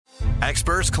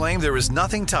Experts claim there is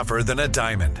nothing tougher than a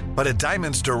diamond. But at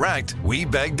Diamonds Direct, we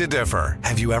beg to differ.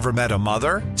 Have you ever met a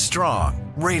mother?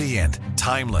 Strong, radiant,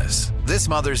 timeless. This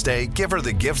Mother's Day, give her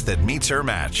the gift that meets her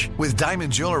match. With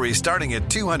diamond jewelry starting at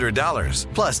 $200.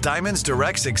 Plus Diamonds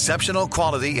Direct's exceptional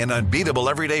quality and unbeatable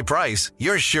everyday price,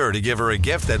 you're sure to give her a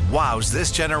gift that wows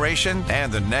this generation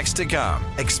and the next to come.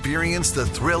 Experience the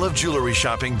thrill of jewelry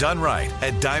shopping done right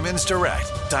at Diamonds Direct.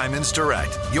 Diamonds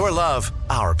Direct. Your love,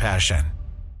 our passion.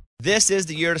 This is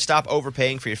the year to stop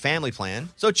overpaying for your family plan.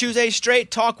 So choose a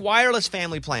Straight Talk Wireless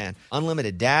family plan.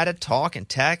 Unlimited data, talk, and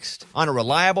text on a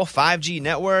reliable 5G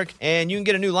network. And you can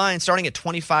get a new line starting at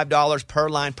 $25 per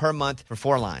line per month for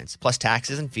 4 lines, plus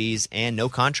taxes and fees and no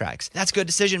contracts. That's good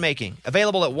decision making.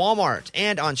 Available at Walmart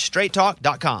and on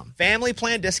straighttalk.com. Family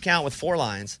plan discount with 4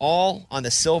 lines, all on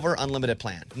the Silver Unlimited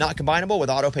plan. Not combinable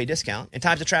with auto pay discount. In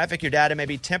times of traffic, your data may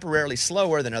be temporarily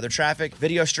slower than other traffic.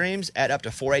 Video streams at up to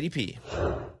 480p.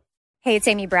 Hey, it's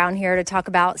Amy Brown here to talk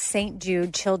about St.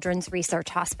 Jude Children's Research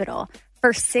Hospital.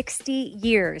 For 60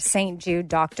 years, St. Jude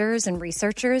doctors and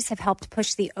researchers have helped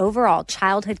push the overall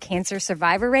childhood cancer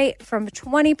survivor rate from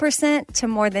 20% to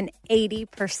more than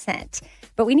 80%.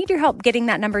 But we need your help getting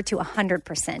that number to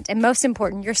 100%. And most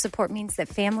important, your support means that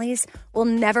families will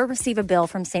never receive a bill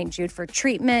from St. Jude for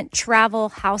treatment, travel,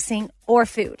 housing, or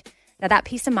food. Now, that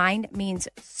peace of mind means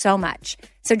so much.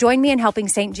 So join me in helping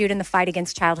St. Jude in the fight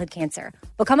against childhood cancer.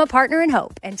 Become a partner in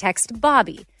hope and text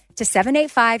BOBBY to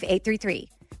 785-833.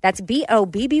 That's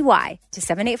BOBBY to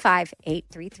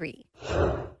 785-833.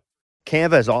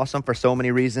 Canva is awesome for so many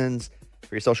reasons,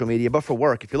 for your social media, but for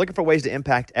work. If you're looking for ways to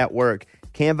impact at work,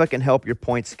 Canva can help your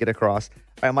points get across.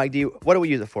 All right, Mike, what do we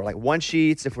use it for? Like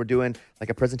one-sheets, if we're doing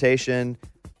like a presentation,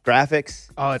 graphics?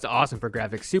 Oh, it's awesome for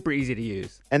graphics. Super easy to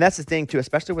use. And that's the thing, too,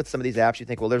 especially with some of these apps. You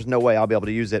think, well, there's no way I'll be able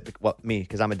to use it. Well, me,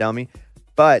 because I'm a dummy.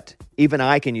 But even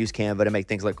I can use Canva to make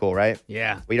things look cool, right?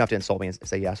 Yeah. Well, you don't have to insult me and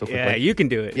say yeah so quickly. Yeah, you can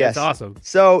do it. Yes. It's awesome.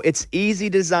 So it's easy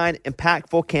design,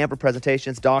 impactful Canva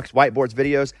presentations, docs, whiteboards,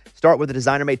 videos. Start with a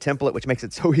designer-made template, which makes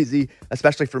it so easy,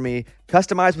 especially for me.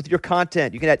 Customize with your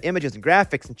content. You can add images and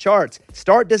graphics and charts.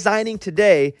 Start designing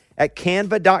today at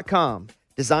canva.com.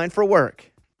 Design for work.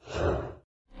 Here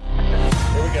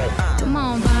we go. Come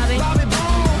on, Bobby.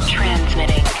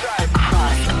 Transmitting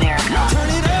across America. Turn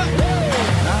it up.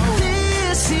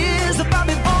 This is the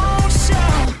Bobby Bones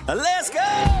Show. Let's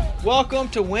go. Welcome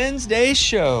to Wednesday's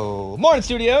show. Morning,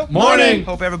 studio. Morning.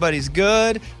 Hope everybody's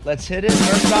good. Let's hit it.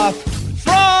 First off,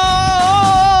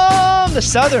 from the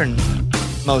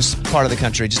southernmost part of the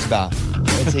country, just about.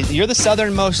 You're the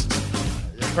southernmost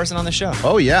person on the show.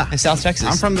 Oh, yeah. In South Texas.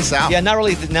 I'm from the South. Yeah, not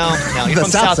really. No. You're The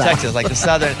from South South. Texas, like the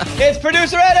southern. It's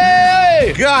producer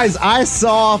Eddie! Guys, I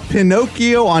saw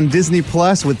Pinocchio on Disney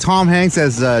Plus with Tom Hanks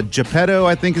as Geppetto,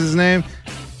 I think is his name.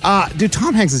 Dude,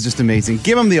 Tom Hanks is just amazing.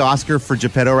 Give him the Oscar for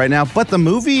Geppetto right now. But the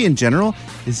movie in general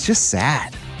is just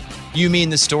sad. You mean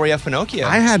the story of Pinocchio?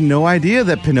 I had no idea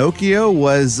that Pinocchio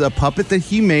was a puppet that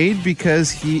he made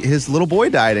because his little boy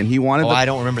died and he wanted I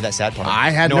don't remember that sad part. I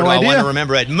had Nor no do idea. I want to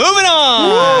remember it. Moving on.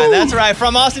 Woo! That's right.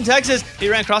 From Austin, Texas, he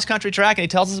ran cross-country track and he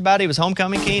tells us about it. He was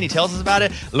homecoming king. He tells us about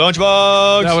it.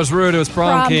 Lunchbox. That was rude. It was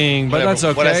prom king, but Whatever. that's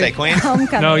okay. What did I say, queen?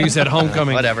 Homecoming. No, you said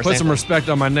homecoming. Whatever, Put same some thing. respect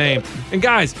on my name. And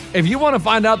guys, if you want to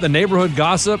find out the neighborhood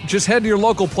gossip, just head to your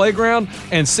local playground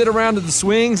and sit around at the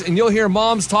swings and you'll hear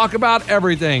moms talk about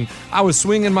everything. I was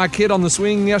swinging my kid on the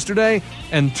swing yesterday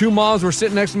and 2 moms were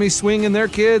sitting next to me swinging their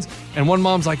kids. And one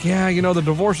mom's like, yeah, you know, the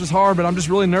divorce is hard, but I'm just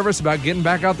really nervous about getting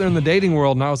back out there in the dating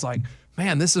world. And I was like,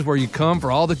 man, this is where you come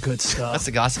for all the good stuff. That's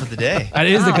the gossip of the day. That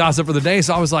is the gossip for the day.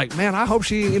 So I was like, man, I hope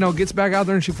she, gets back out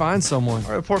there and she finds someone.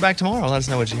 I'll report back tomorrow. Let us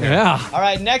know what you hear. Yeah. All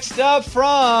right, next up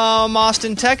from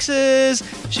Austin, Texas.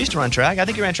 She used to run track. I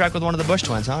think you ran track with one of the Bush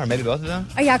twins, huh? Or maybe both of them?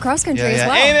 Oh, yeah, cross country as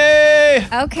well. Amy!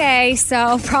 Okay,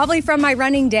 so probably from my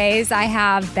running days, I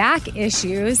have back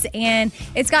issues, and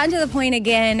it's gotten to the point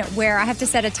again where I have to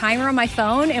set a timer on my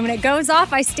phone, and when it goes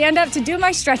off, I stand up to do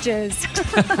my stretches.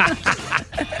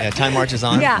 Yeah, time marches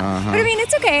on. Yeah, but I mean,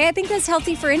 it's okay. I think that's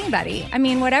healthy for anybody. I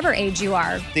mean, whatever age you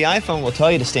are. The iPhone will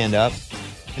tell you to stand up.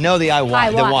 No, the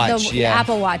watch. The Yeah.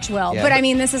 Apple Watch will. Yeah, but but- I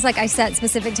mean, this is like I set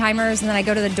specific timers, and then I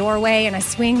go to the doorway, and I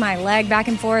swing my leg back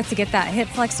and forth to get that hip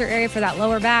flexor area for that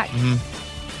lower back.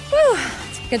 Whew,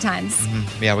 it's good times.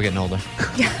 Yeah, we're getting older.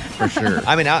 for sure.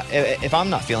 I mean, if I'm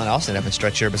not feeling it, I'll stand up and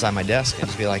stretch here beside my desk and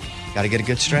just be like, got to get a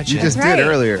good stretch You in. just Right. did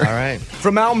earlier. All right.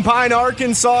 From Mountain Pine,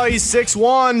 Arkansas, he's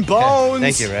 6'1", Bones.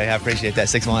 Thank you, Ray. I appreciate that.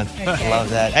 6'1". I love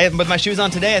that. Hey, with my shoes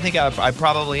on today, I think I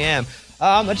probably am.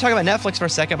 I'm going to talk about Netflix for a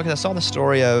second because I saw the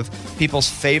story of people's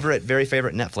very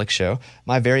favorite Netflix show.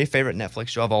 My very favorite Netflix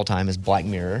show of all time is Black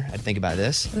Mirror. I had to think about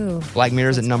this. Ooh, Black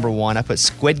Mirror's at number 1. I put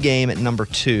Squid Game at number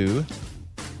 2.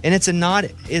 And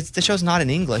the show's not in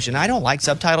English, and I don't like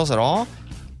subtitles at all.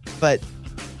 But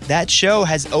that show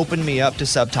has opened me up to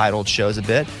subtitled shows a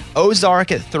bit.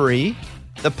 Ozark at 3,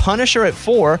 The Punisher at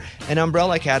 4, and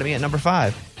Umbrella Academy at number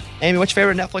 5. Amy, what's your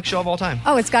favorite Netflix show of all time?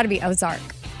 Oh, it's got to be Ozark.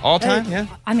 All time, yeah.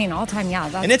 I mean, all time, yeah.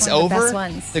 That's And it's one of over. the best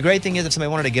ones. The great thing is, if somebody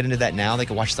wanted to get into that now, they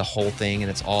could watch the whole thing, and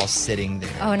it's all sitting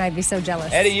there. Oh, and I'd be so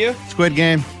jealous. Eddie, you? Squid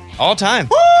Game. All time.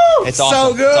 Woo! It's So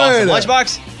awesome. good. It's awesome.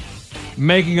 Lunchbox?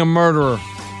 Making a Murderer.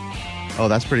 Oh,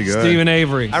 that's pretty good. Stephen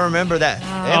Avery. I remember that.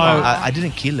 I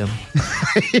didn't kill him.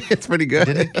 It's pretty good.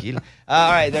 Didn't kill him.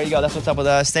 All right, there you go. That's what's up with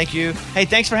us. Thank you. Hey,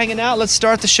 thanks for hanging out. Let's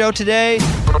start the show today.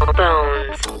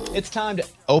 It's time to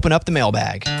open up the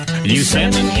mailbag. You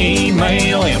send an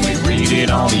email and we read it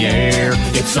on the air.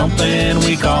 It's something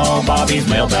we call Bobby's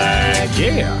mailbag.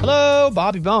 Yeah. Hello,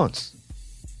 Bobby Bones.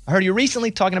 I heard you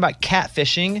recently talking about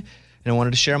catfishing, and I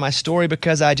wanted to share my story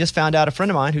because I just found out a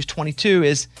friend of mine who's 22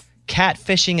 is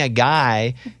catfishing a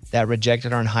guy that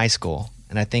rejected her in high school,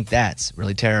 and I think that's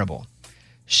really terrible.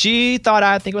 She thought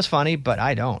I think it was funny, but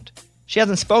I don't. She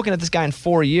hasn't spoken to this guy in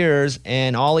 4 years,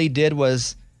 and all he did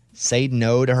was say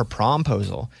no to her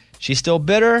promposal. She's still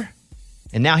bitter,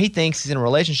 and now he thinks he's in a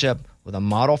relationship with a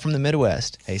model from the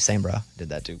Midwest. Hey, same bro. Did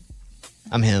that too.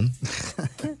 I'm him.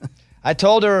 I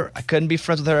told her I couldn't be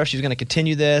friends with her if she was going to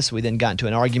continue this. We then got into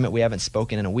an argument. We haven't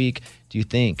spoken in a week. Do you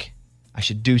think I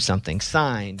should do something?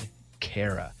 Signed,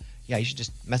 Kara. Yeah, you should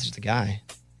just message the guy.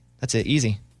 That's it.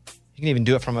 Easy. You can even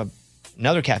do it from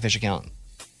another catfish account.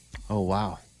 Oh,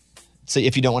 wow. So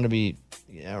if you don't want to be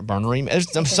burnery,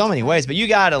 there's so many ways, but you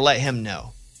got to let him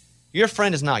know. Your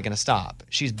friend is not going to stop.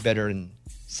 She's bitter and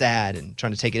sad and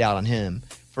trying to take it out on him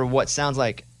for what sounds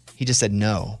like he just said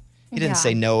no. He didn't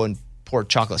say no and pour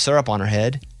chocolate syrup on her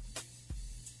head.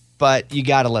 But you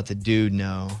got to let the dude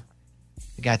know.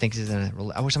 The guy thinks he's in a...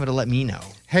 I wish somebody would let me know.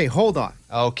 Hey, hold on.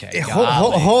 Okay.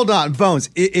 Hold on, Bones.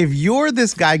 If you're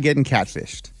this guy getting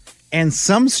catfished and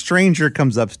some stranger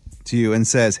comes up to you and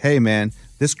says, hey, man,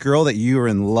 this girl that you are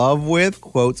in love with,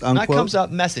 quotes, unquote. Not comes up,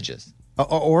 messages.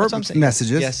 Or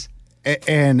messages. Yes.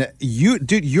 And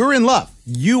you're in love.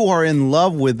 You are in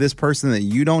love with this person that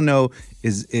you don't know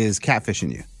is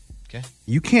catfishing you. Okay.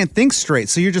 You can't think straight.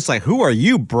 So you're just like, who are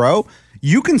you, bro?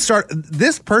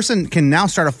 This person can now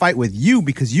start a fight with you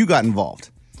because you got involved.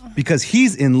 Because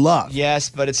he's in love. Yes,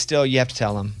 but it's still, you have to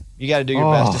tell him. You got to do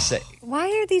your best to say. Why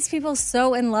are these people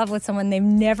so in love with someone they've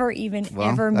never even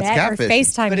ever met catfish. or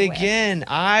FaceTimed But with? again,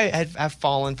 I've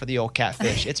fallen for the old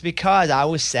catfish. It's because I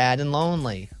was sad and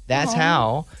lonely. That's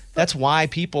how. That's why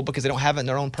people, because they don't have it in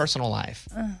their own personal life.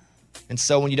 And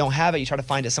so when you don't have it, you try to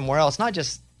find it somewhere else. Not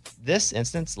just this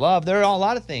instance, love. There are a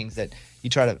lot of things that you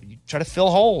try to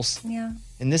fill holes. Yeah.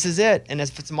 And this is it. And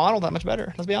if it's a model, that much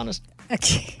better. Let's be honest.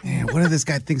 Okay. Man, what if this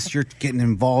guy thinks you're getting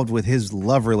involved with his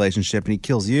love relationship and he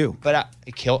kills you? But now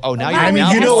you're. I mean,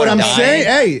 now you know people what are I'm dying.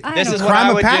 saying? Hey, This is what crime I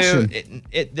of would passion.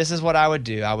 do. This is what I would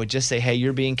do. I would just say, hey,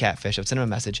 you're being catfished. I would send him a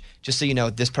message just so you know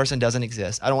this person doesn't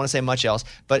exist. I don't want to say much else,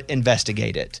 but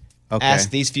investigate it. Okay. Ask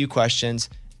these few questions.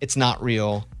 It's not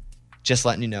real. Just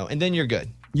letting you know. And then you're good.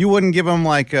 You wouldn't give him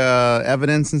like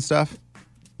evidence and stuff?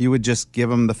 You would just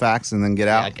give him the facts and then get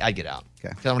out? I'd get out. Okay.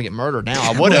 Because I want to get murdered now.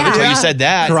 I would have until you said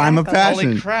that. Crime of passion.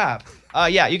 Holy crap.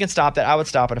 Yeah, you can stop that. I would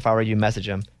stop it if I were you. Message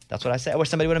him. That's what I say. I wish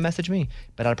somebody would have messaged me,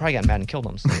 but I'd probably gotten mad and killed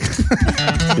them. So.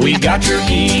 We got your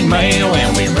email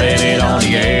and we read it on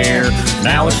the air.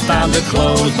 Now it's time to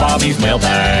close Bobby's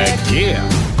mailbag. Yeah.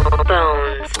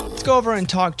 Let's go over and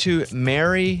talk to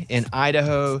Mary in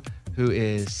Idaho, who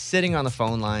is sitting on the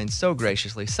phone line so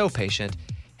graciously, so patient.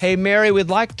 Hey, Mary, we'd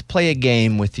like to play a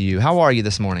game with you. How are you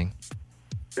this morning?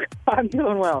 I'm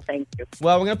doing well, thank you.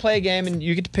 Well, we're going to play a game, and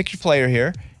you get to pick your player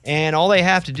here. And all they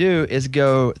have to do is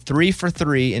go 3 for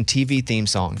 3 in TV theme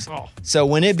songs. Oh. So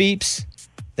when it beeps,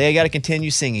 they got to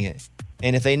continue singing it.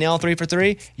 And if they nail 3 for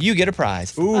 3, you get a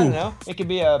prize. Ooh. I don't know. It could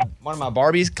be one of my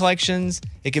Barbies collections.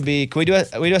 It could be, can we do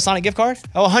a Sonic gift card?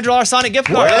 Oh, $100 Sonic gift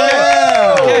card.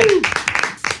 Okay.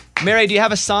 Mary, do you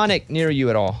have a Sonic near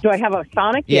you at all? Do I have a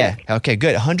Sonic? Yeah. Okay,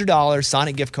 good. $100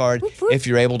 Sonic gift card if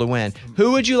you're able to win.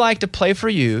 Who would you like to play for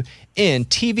you in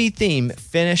TV theme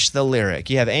Finish the Lyric?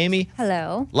 You have Amy.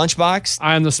 Hello. Lunchbox.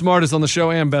 I am the smartest on the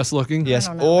show and best looking. Yes. I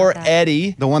don't know Or about that.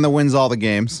 Eddie. The one that wins all the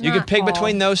games. You can Not pick all.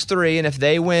 between those three, and if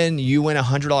they win, you win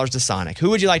 $100 to Sonic. Who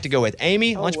would you like to go with?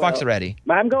 Amy, Lunchbox, well. or Eddie?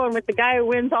 I'm going with the guy who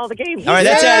wins all the games. All right,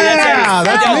 that's Eddie. That's Eddie.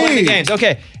 that's Y'all win me. the games.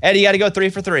 Okay, Eddie, you got to go 3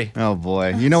 for 3. Oh,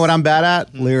 boy. You know what I'm bad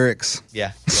at? Lyrics.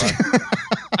 Yeah. You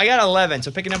are. I got 11.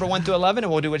 So pick a number 1 through 11,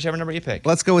 and we'll do whichever number you pick.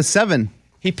 Let's go with 7.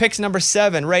 He picks number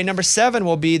 7. Ray, number 7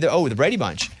 will be the Brady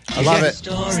Bunch. I love it.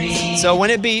 So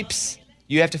when it beeps,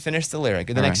 you have to finish the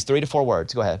lyric in the next 3 to 4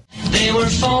 words. Go ahead. They were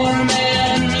 4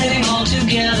 men living all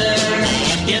together,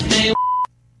 yet they...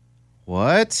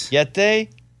 What? Yet they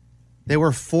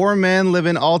were 4 men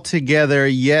living all together,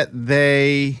 yet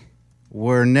they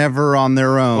were never on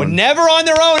their own. were never on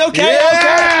their own. Okay, Yeah!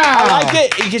 okay. I like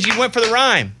it because you went for the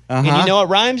rhyme. And Uh-huh. you know what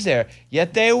rhymes there.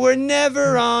 Yet they were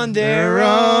never on their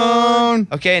own.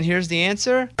 Okay, and here's the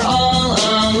answer. all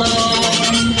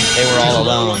alone. They were all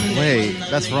alone. Wait,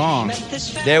 that's wrong.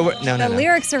 They were no. The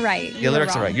lyrics are right. The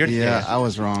lyrics are right. You're, Yeah, I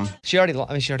was wrong. She already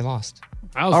lost.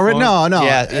 I was Already? fun. No.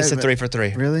 Yeah, it's a 3 for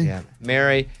 3. Really? Yeah.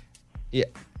 Mary, yeah,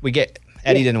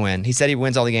 Eddie didn't win. He said he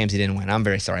wins all the games. He didn't win. I'm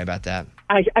very sorry about that.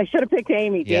 I should have picked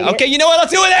Amy. Yeah. dang it. Okay, you know what?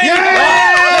 Let's do it, Amy.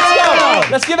 Let's go.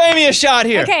 Let's give Amy a shot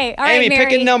here. Okay, all right, Amy, pick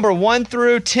a Mary. number 1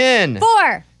 through 10.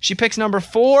 4. She picks number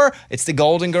 4. It's the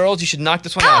Golden Girls. You should knock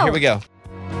this one out. Oh. Here we go.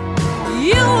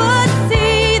 You would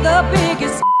see the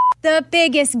biggest. The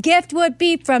biggest gift would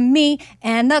be from me,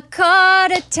 and the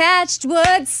card attached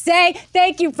would say,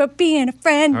 "Thank you for being a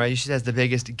friend." All right, she says the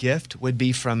biggest gift would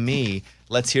be from me.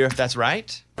 Let's hear if that's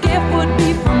right. Gift would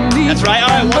be from me. That's right. All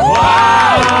right.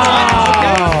 Wow.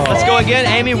 Okay. Let's go again.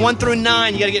 Amy, 1 through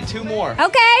 9. You got to get 2 more.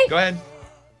 Okay. Go ahead.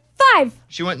 5.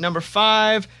 She went number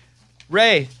 5.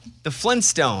 Ray, the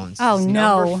Flintstones. Oh, is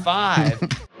no. Number 5.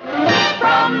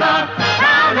 From the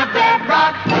town of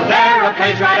Bedrock, there a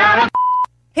page right out of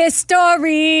His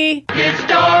story. his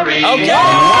story. Okay.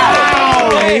 Wow,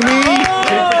 Amy.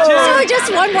 So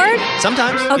just one word?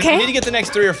 Sometimes. Okay. You need to get the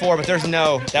next 3 or 4, but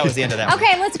that was the end of that one.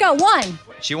 Okay, let's go. 1.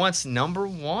 She wants number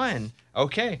 1.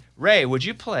 Okay. Ray, would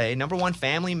you play number 1,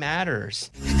 Family Matters?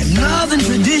 Love and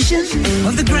tradition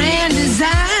of the grand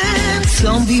design,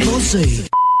 some people say.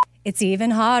 It's even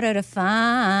harder to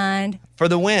find. For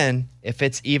the win, if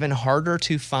it's even harder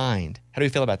to find. How do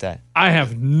you feel about that? I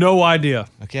have no idea.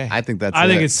 Okay. I think that's I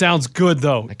think it sounds good,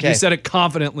 though. Okay. You said it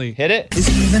confidently. Hit it. It's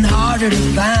even harder to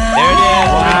find. There it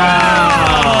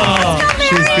is.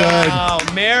 She's good. Oh,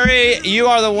 Mary, you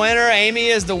are the winner. Amy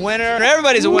is the winner.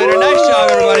 Everybody's a winner. Nice job,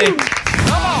 everybody.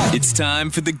 It's time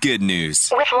for the good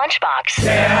news. With Lunchbox.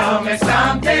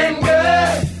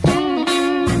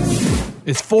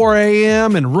 It's 4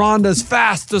 a.m. and Rhonda's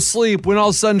fast asleep when all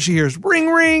of a sudden she hears ring,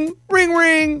 ring, ring,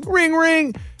 ring, ring,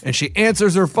 ring. And she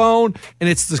answers her phone, and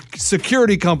it's the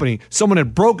security company. Someone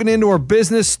had broken into her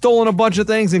business, stolen a bunch of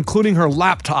things, including her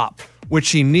laptop, which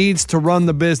she needs to run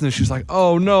the business. She's like,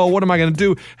 oh no, what am I going to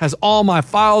do? Has all my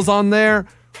files on there?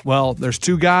 Well, there's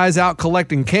 2 guys out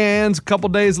collecting cans. A couple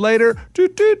days later,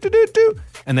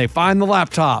 and they find the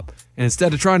laptop. And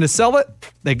instead of trying to sell it,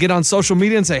 they get on social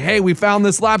media and say, hey, we found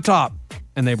this laptop.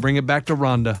 And they bring it back to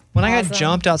Rhonda. When I got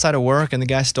jumped outside of work and the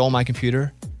guy stole my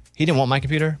computer, he didn't want my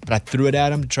computer, but I threw it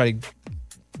at him to try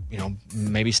to,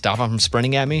 maybe stop him from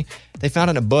sprinting at me. They found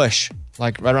it in a bush,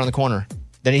 like right around the corner.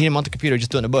 Then he didn't want the computer, he just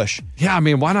threw it in a bush. Yeah, I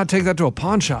mean, why not take that to a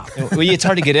pawn shop? Well, it's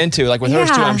hard to get into. Like with hers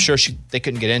too, Yeah. I'm sure they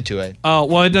couldn't get into it. Oh,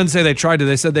 well, it doesn't say they tried to.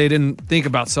 They said they didn't think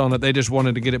about selling it. They just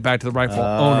wanted to get it back to the rightful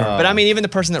owner. But I mean, even the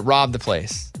person that robbed the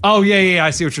place. Oh, yeah, I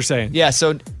see what you're saying. Yeah,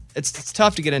 so it's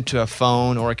tough to get into a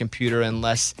phone or a computer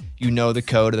unless you know the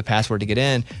code or the password to get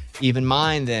in. Even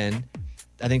mine then,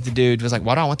 I think the dude was like,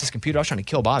 why do I want this computer? I was trying to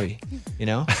kill Bobby,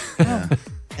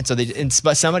 And so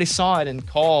but somebody saw it and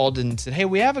called and said, hey,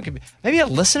 we have a computer. Maybe a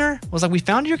listener was like, we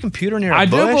found your computer near a I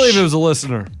bush. do believe it was a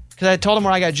listener. Because I told them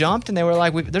where I got jumped and they were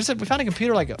like, we found a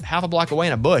computer like half a block away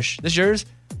in a bush. This yours?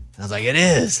 And I was like, it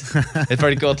is. It's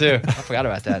pretty cool too. I forgot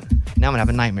about that. Now I'm going to have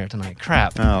a nightmare tonight.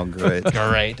 Crap. Oh, great.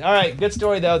 Great. All right. Good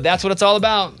story though. That's what it's all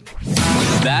about.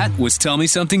 That was Tell Me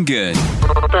Something Good.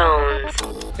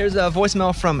 Here's a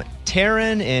voicemail from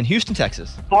Taryn in Houston,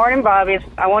 Texas. Morning, Bobby.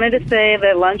 I wanted to say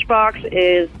that Lunchbox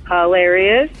is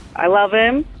hilarious. I love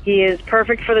him. He is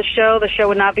perfect for the show. The show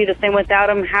would not be the same without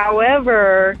him.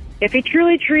 However, if he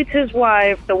truly treats his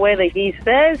wife the way that he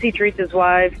says he treats his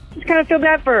wife, just kind of feel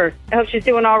bad for her. I hope she's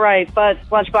doing all right. But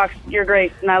Lunchbox, you're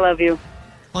great, and I love you.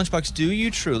 Lunchbox, do you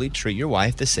truly treat your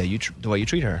wife the way you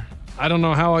treat her? I don't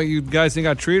know how you guys think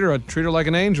I treat her. I treat her like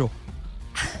an angel.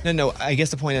 No. I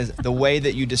guess the point is the way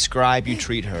that you describe you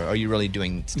treat her. Are you really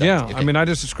doing stuff? Yeah, Okay. I mean, I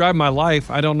just described my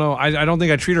life. I don't know. I don't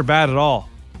think I treat her bad at all.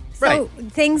 So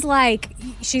things like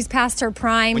she's past her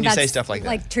prime. When you say that's stuff like that.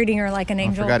 Like treating her like an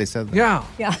angel. I forgot he said that. Yeah.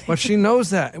 Yeah. But she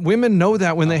knows that. Women know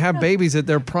that when they have babies that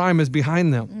their prime is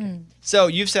behind them. So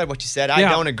you've said what you said. I Yeah.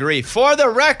 don't agree. For the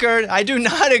record, I do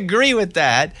not agree with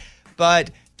that.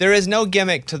 But there is no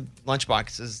gimmick to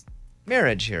Lunchbox's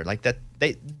marriage here. Like that,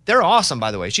 they're awesome,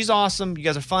 by the way. She's awesome. You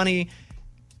guys are funny.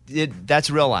 that's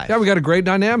real life. Yeah, we got a great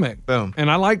dynamic. Boom. And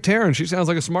I like Taryn. She sounds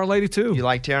like a smart lady, too. You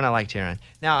like Taryn? I like Taryn.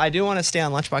 Now, I do want to stay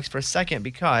on Lunchbox for a second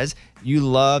because you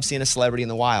love seeing a celebrity in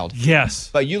the wild. Yes.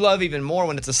 But you love even more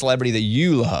when it's a celebrity that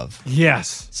you love.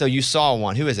 Yes. So you saw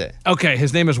one. Who is it? Okay,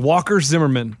 his name is Walker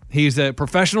Zimmerman. He's a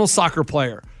professional soccer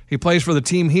player. He plays for the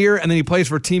team here, and then he plays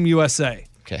for Team USA.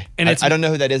 Okay. And I don't know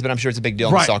who that is, but I'm sure it's a big deal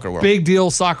in the soccer world. Big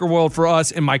deal soccer world for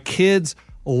us, and my kids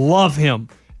love him.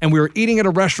 And we were eating at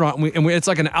a restaurant, and it's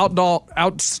like an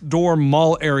outdoor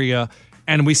mall area,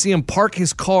 and we see him park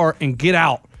his car and get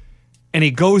out, and he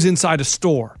goes inside a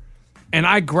store. And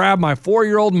I grab my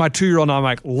 4-year-old and my 2-year-old, and I'm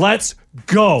like, let's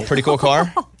go. Pretty cool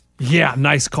car? Yeah,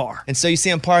 nice car. And so you see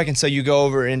him park, and so you go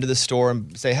over into the store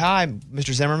and say, hi,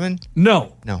 Mr. Zimmerman?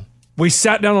 No. We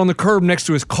sat down on the curb next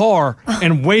to his car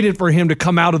and waited for him to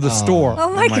come out of the store.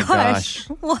 Oh my gosh.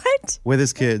 What? With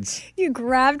his kids. You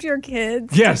grabbed your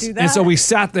kids Yes. to do that? And so we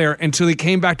sat there until he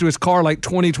came back to his car like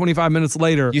 20, 25 minutes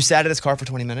later. You sat at his car for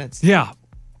 20 minutes? Yeah.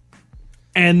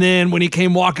 And then when he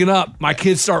came walking up, my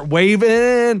kids start waving,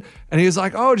 and he was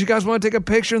like, oh, do you guys want to take a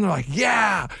picture? And they're like,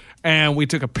 yeah. And we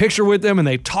took a picture with them, and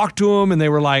they talked to him, and they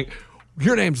were like,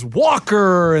 your name's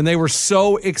Walker. And they were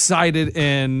so excited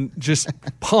and just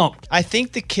pumped. I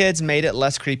think the kids made it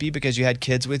less creepy because you had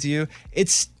kids with you.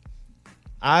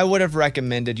 I would have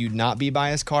recommended you not be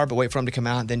by his car, but wait for him to come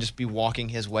out and then just be walking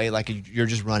his way like you're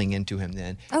just running into him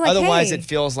then. Otherwise, it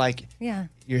feels like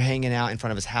you're hanging out in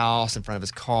front of his house, in front of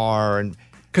his car. And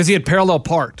because he had parallel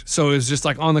parked, so it was just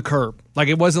like on the curb. Like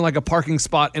it wasn't like a parking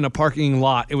spot in a parking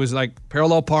lot. It was like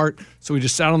parallel parked, so we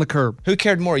just sat on the curb. Who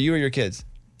cared more, you or your kids?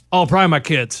 Oh, probably my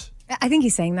kids. I think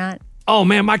he's saying that. Oh,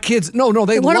 man, my kids. No,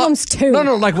 they One of them's 2.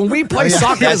 No, like when we play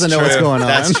soccer. He doesn't know what's going on.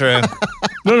 That's true.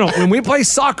 No, when we play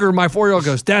soccer, my 4-year-old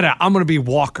goes, Dad, I'm going to be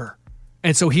Walker.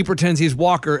 And so he pretends he's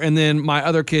Walker, and then my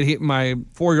other kid, my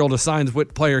 4-year-old assigns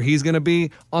what player he's going to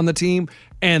be on the team,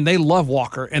 and they love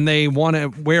Walker, and they want to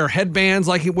wear headbands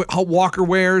like Walker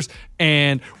wears,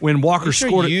 and when Walker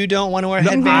scored... You don't want to wear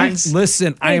headbands?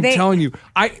 I am telling you.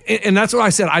 And that's what I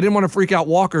said. I didn't want to freak out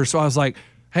Walker, so I was like,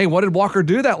 hey, what did Walker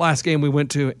do that last game we went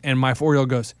to? And my 4-year-old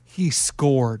goes, he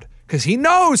scored. Because he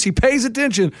knows, he pays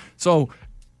attention. So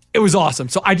it was awesome.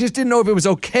 So I just didn't know if it was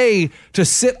okay to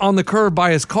sit on the curb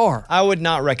by his car. I would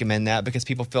not recommend that because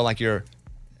people feel like you're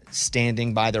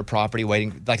standing by their property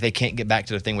waiting, like they can't get back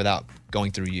to the thing without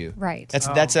going through you. Right.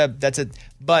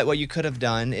 But what you could have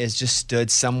done is just stood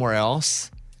somewhere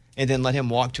else and then let him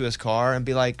walk to his car and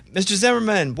be like, Mr.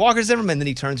 Zimmerman, Walker Zimmerman. Then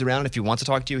he turns around. If he wants to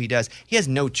talk to you, he does. He has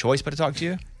no choice but to talk to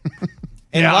you.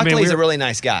 And luckily, he's a really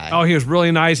nice guy. Oh, he was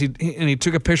really nice. He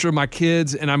took a picture of my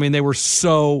kids, and I mean, they were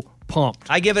so pumped.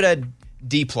 I give it a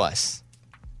D+.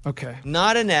 Okay.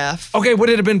 Not an F. Okay, would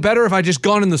it have been better if I just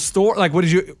gone in the store? Like, what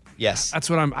did you... Yes. That's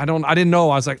what I didn't know.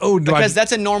 I was like, because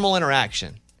that's a normal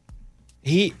interaction.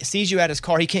 He sees you at his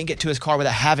car. He can't get to his car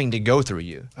without having to go through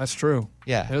you. That's true.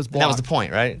 Yeah. It was that was the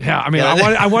point, right? Yeah. I mean,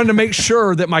 I wanted to make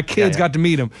sure that my kids got to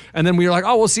meet him. And then we were like,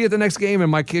 oh, we'll see you at the next game. And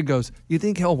my kid goes, you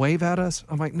think he'll wave at us?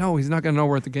 I'm like, no, he's not going to know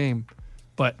we're at the game.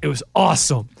 But it was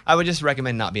awesome. I would just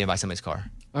recommend not being by somebody's car.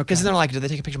 Because they're like, do they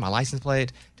take a picture of my license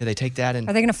plate? Do they take that? And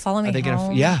are they going to follow me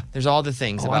home? Yeah, there's all the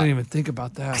things. I didn't even think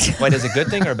about that. Wait, is it a good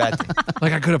thing or a bad thing?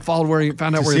 Like I could have followed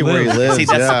found out where he lives. See,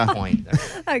 that's the point.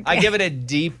 Okay. I give it a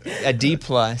D+.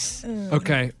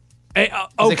 Okay. It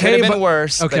could have been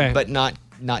worse, but not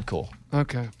cool.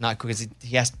 Okay. Not cool because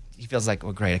he feels like,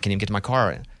 well, great, I can't even get to my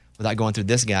car without going through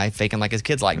this guy faking like his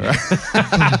kids like me.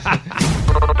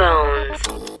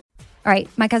 All right,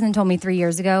 my cousin told me 3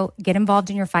 years ago, get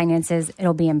involved in your finances.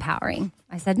 It'll be empowering.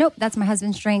 I said, nope, that's my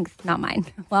husband's strength, not mine.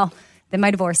 Well, then my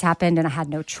divorce happened and I had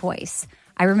no choice.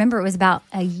 I remember it was about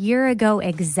a year ago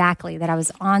exactly that I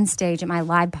was on stage at my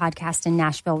live podcast in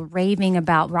Nashville raving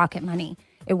about Rocket Money.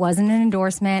 It wasn't an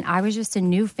endorsement. I was just a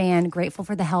new fan, grateful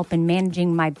for the help in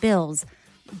managing my bills,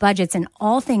 budgets, and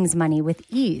all things money with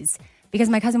ease. Because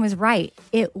my cousin was right.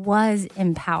 It was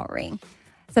empowering.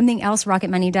 Something else Rocket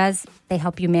Money does, they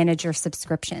help you manage your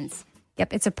subscriptions.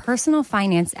 Yep, it's a personal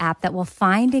finance app that will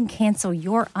find and cancel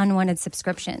your unwanted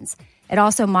subscriptions. It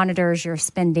also monitors your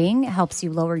spending, helps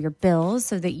you lower your bills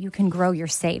so that you can grow your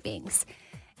savings.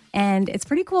 And it's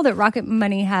pretty cool that Rocket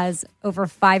Money has over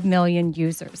 5 million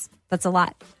users. That's a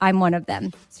lot. I'm one of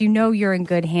them. So you know you're in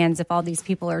good hands if all these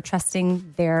people are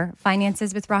trusting their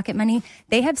finances with Rocket Money.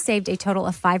 They have saved a total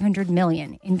of $500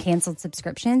 million in canceled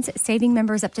subscriptions, saving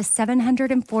members up to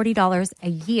 $740 a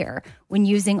year when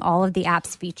using all of the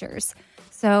app's features.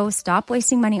 So stop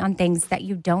wasting money on things that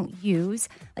you don't use.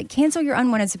 Like cancel your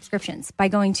unwanted subscriptions by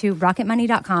going to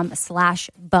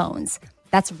rocketmoney.com/bones.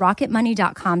 That's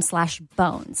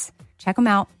rocketmoney.com/bones. Check them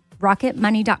out.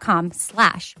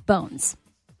 rocketmoney.com/bones.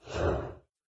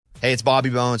 Hey, it's Bobby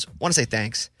Bones. I want to say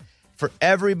thanks for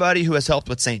everybody who has helped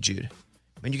with St. Jude.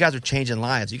 I mean, you guys are changing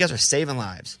lives. You guys are saving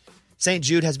lives. St.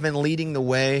 Jude has been leading the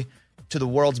way to the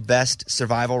world's best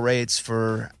survival rates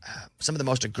for some of the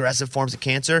most aggressive forms of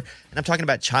cancer, and I'm talking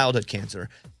about childhood cancer.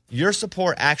 Your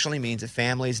support actually means that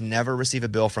families never receive a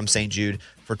bill from St. Jude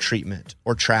for treatment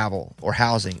or travel or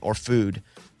housing or food,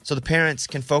 so the parents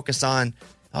can focus on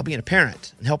being a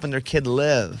parent and helping their kid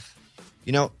live.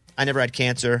 You know, I never had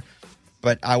cancer,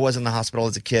 but I was in the hospital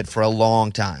as a kid for a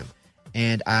long time,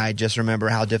 and I just remember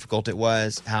how difficult it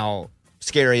was, how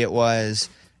scary it was,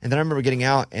 and then I remember getting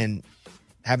out and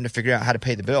having to figure out how to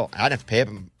pay the bill. I didn't have to pay it.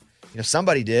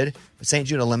 Somebody did, but St.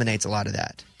 Jude eliminates a lot of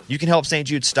that. You can help St.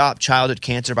 Jude stop childhood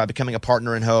cancer by becoming a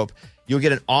partner in hope. You'll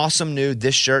get an awesome new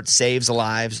This Shirt Saves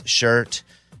Lives shirt.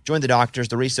 Join the doctors,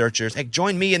 the researchers. Hey,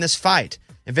 join me in this fight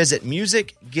and visit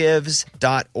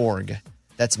musicgives.org.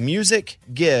 That's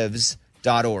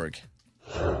musicgives.org.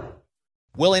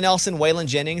 Willie Nelson, Waylon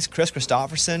Jennings, Chris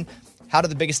Christopherson. How did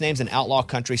the biggest names in outlaw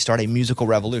country start a musical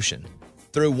revolution?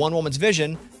 Through one woman's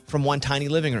vision from one tiny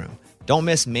living room. Don't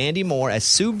miss Mandy Moore as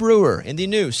Sue Brewer in the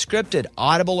new scripted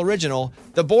Audible original,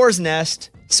 The Boar's Nest,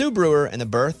 Sue Brewer and the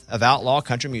Birth of Outlaw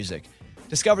Country Music.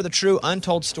 Discover the true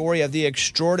untold story of the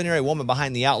extraordinary woman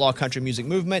behind the outlaw country music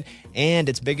movement and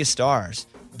its biggest stars.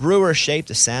 Brewer shaped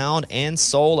the sound and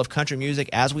soul of country music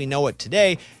as we know it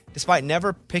today, despite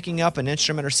never picking up an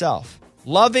instrument herself.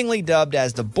 Lovingly dubbed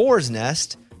as The Boar's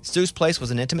Nest, Sue's place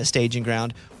was an intimate staging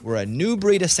ground where a new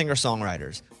breed of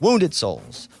singer-songwriters, wounded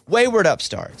souls, wayward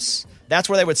upstarts, that's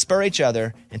where they would spur each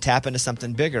other and tap into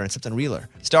something bigger and something realer.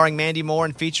 Starring Mandy Moore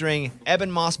and featuring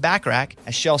Eben Moss Backrack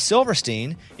as Shel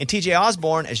Silverstein and TJ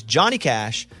Osborne as Johnny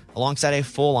Cash, alongside a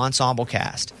full ensemble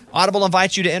cast. Audible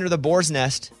invites you to enter the Boar's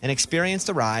Nest and experience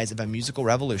the rise of a musical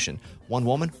revolution. One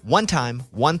woman, one time,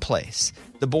 one place.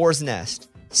 The Boar's Nest,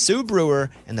 Sue Brewer,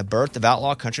 and the birth of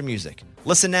outlaw country music.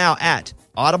 Listen now at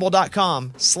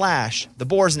audible.com/The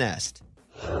Boar's Nest.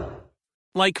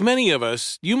 Like many of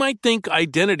us, you might think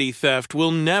identity theft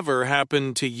will never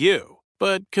happen to you.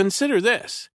 But consider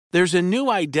this. There's a new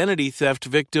identity theft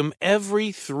victim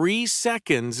every 3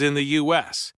 seconds in the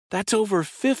U.S. That's over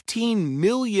 15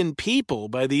 million people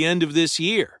by the end of this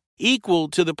year, equal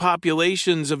to the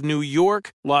populations of New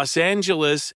York, Los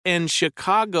Angeles, and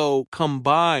Chicago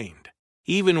combined.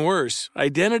 Even worse,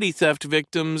 identity theft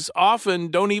victims often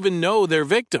don't even know they're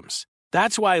victims.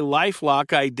 That's why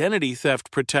LifeLock Identity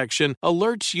Theft Protection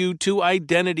alerts you to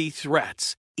identity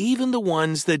threats, even the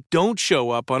ones that don't show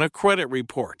up on a credit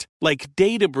report, like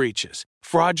data breaches,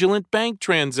 fraudulent bank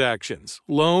transactions,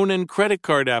 loan and credit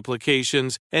card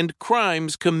applications, and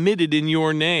crimes committed in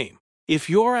your name. If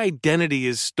your identity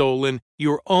is stolen,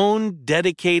 your own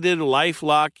dedicated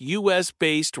LifeLock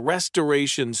US-based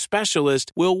restoration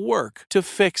specialist will work to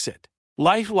fix it.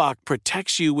 LifeLock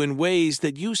protects you in ways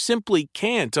that you simply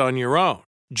can't on your own.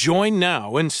 Join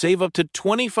now and save up to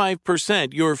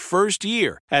 25% your first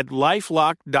year at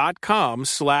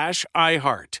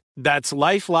LifeLock.com/iHeart. That's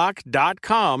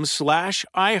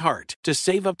LifeLock.com/iHeart to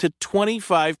save up to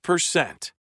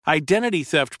 25%. Identity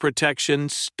theft protection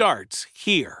starts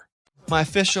here. My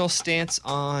official stance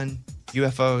on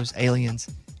UFOs, aliens,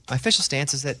 my official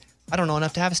stance is that I don't know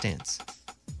enough to have a stance.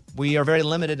 We are very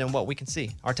limited in what we can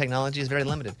see. Our technology is very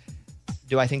limited.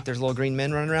 Do I think there's little green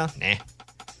men running around? Nah.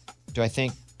 Do I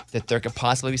think that there could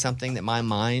possibly be something that my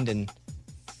mind and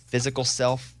physical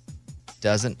self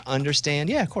doesn't understand?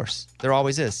 Yeah, of course. There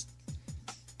always is.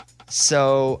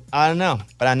 So, I don't know.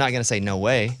 But I'm not going to say no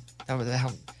way.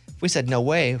 If we said no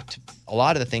way to a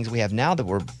lot of the things we have now that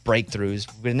were breakthroughs,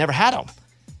 we'd never had them.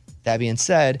 That being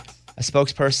said, a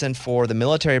spokesperson for the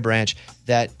military branch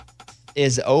that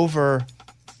is over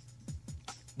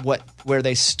where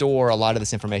they store a lot of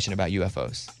this information about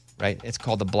UFOs, right? It's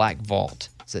called the Black Vault.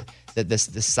 So that this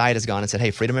site has gone and said,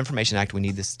 hey, Freedom of Information Act, we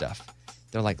need this stuff.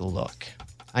 They're like, look,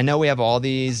 I know we have all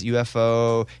these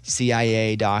UFO,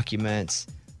 CIA documents,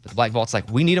 but the Black Vault's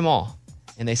like, we need them all.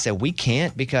 And they said, we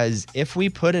can't because if we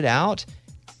put it out,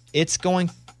 it's going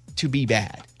to be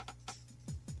bad.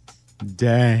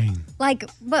 Dang. Like,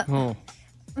 but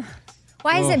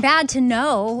why is it bad to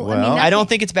know? Well, I don't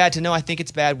think it's bad to know. I think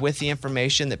it's bad with the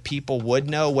information that people would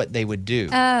know what they would do.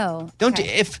 Oh. Don't you,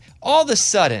 if all of a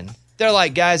sudden they're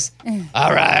like, guys,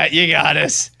 all right, you got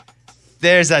us.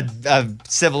 There's a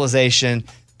civilization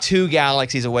 2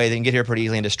 galaxies away. They can get here pretty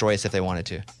easily and destroy us if they wanted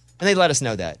to. And they let us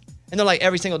know that. And they're like,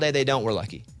 every single day they don't, we're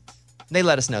lucky. They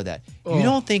let us know that. You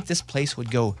don't think this place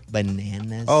would go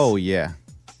bananas? Oh, yeah.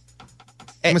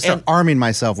 I'm going to start arming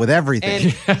myself with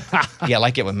everything. Yeah,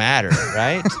 like it would matter,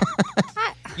 right?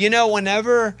 You know,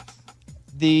 whenever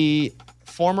the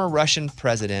former Russian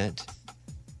president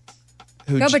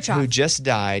who just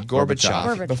died,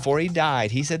 Gorbachev. Before he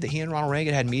died, he said that he and Ronald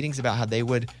Reagan had meetings about how they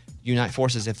would unite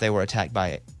forces if they were attacked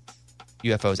by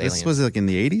UFOs, aliens. This was like in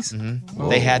the 80s? Mm-hmm.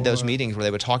 They had those meetings where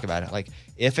they would talk about it. Like,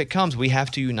 if it comes, we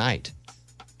have to unite.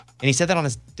 And he said that on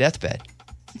his deathbed.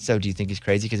 So do you think he's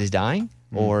crazy because he's dying?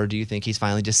 Or do you think he's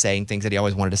finally just saying things that he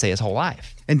always wanted to say his whole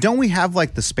life? And don't we have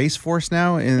like the Space Force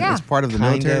now as part of the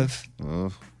military?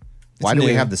 Why do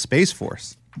we have the Space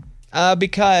Force?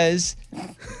 Because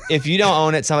if you don't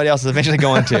own it, somebody else is eventually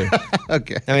going to.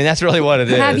 Okay. I mean, that's really what it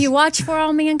is. Have you watched For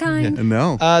All Mankind?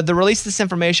 No. The release of this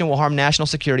information will harm national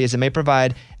security as it may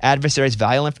provide adversaries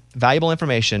valuable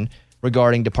information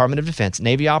regarding Department of Defense,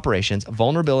 Navy operations,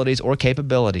 vulnerabilities, or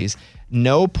capabilities.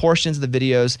 No portions of the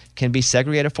videos can be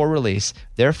segregated for release.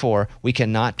 Therefore, we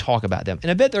cannot talk about them. In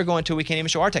a bit, they're going to, we can't even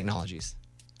show our technologies.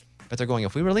 But they're going,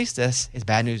 if we release this, it's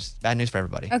bad news for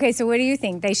everybody. Okay, so what do you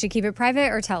think? They should keep it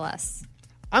private or tell us?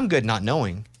 I'm good not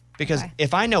knowing. Because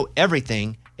if I know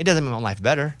everything, it doesn't make my life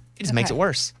better. It just makes it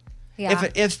worse. Yeah.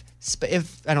 If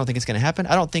I don't think it's going to happen.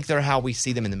 I don't think they're how we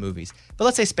see them in the movies. But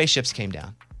let's say spaceships came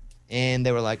down. And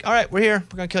they were like, all right, we're here.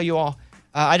 We're going to kill you all.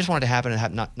 I just want it to happen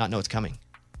and not know it's coming.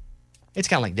 It's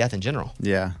kind of like death in general.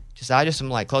 Yeah. I just am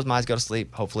like, close my eyes, go to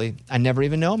sleep, hopefully. I never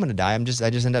even know I'm going to die. I just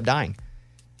end up dying.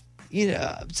 You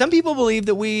know, some people believe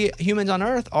that we humans on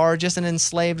Earth are just an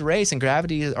enslaved race, and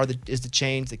gravity is the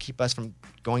chains that keep us from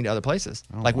going to other places.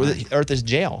 Earth is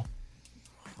jail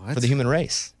for the human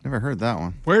race. Never heard that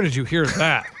one. Where did you hear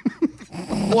that?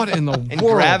 What in the and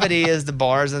world? Gravity is the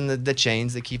bars and the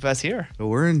chains that keep us here. But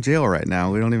we're in jail right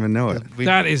now. We don't even know it.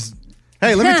 That is...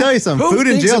 Hey, let me tell you something. Food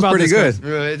in jail is pretty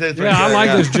good. Yeah, I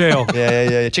like this jail.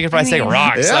 Yeah. Chicken fried steak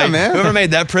rocks. Yeah, man. Whoever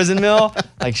made that prison meal,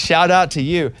 shout out to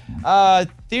you.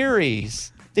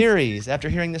 Theories after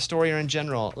hearing this story or in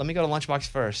general. Let me go to Lunchbox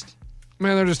first.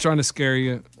 Man, they're just trying to scare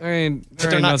you. But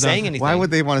they're not saying anything. Why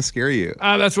would they want to scare you?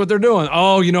 That's what they're doing.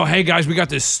 Oh, hey, guys, we got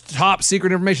this top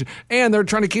secret information. And they're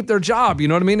trying to keep their job. You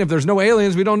know what I mean? If there's no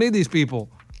aliens, we don't need these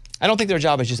people. I don't think their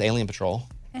job is just alien patrol.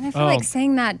 And I feel like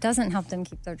saying that doesn't help them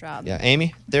keep their job. Yeah,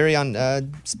 Amy, theory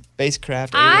on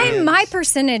spacecraft. My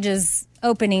percentage is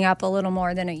opening up a little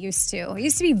more than it used to. It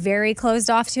used to be very closed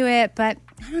off to it, but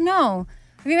I don't know.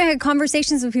 I've even had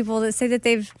conversations with people that say that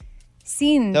they've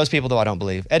seen those people, though. I don't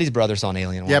believe Eddie's brother saw an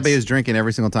alien once. Yeah, but he was drinking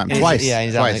every single time. Twice. Yeah,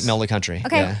 he's out in the middle of the country.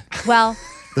 Okay, yeah. well,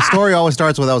 the story always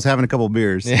starts with I was having a couple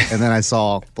beers and then I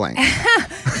saw blank.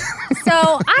 So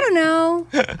I don't know.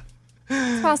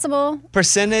 It's possible.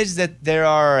 Percentage that there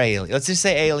are aliens. Let's just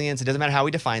say aliens. It doesn't matter how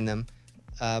we define them.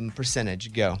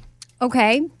 Percentage, go.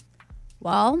 Okay.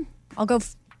 Well, I'll go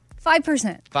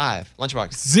 5%. 5. Lunchbox.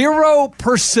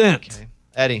 0%. Okay.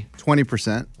 Eddie.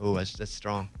 20%. Ooh, that's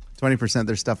strong. 20%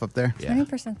 there's stuff up there. Yeah.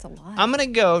 20%'s a lot. I'm gonna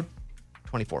go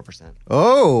 24%.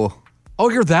 Oh,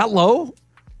 you're that low?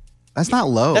 That's not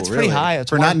low. That's pretty really. high.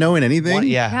 For not knowing anything.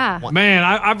 Yeah. Man,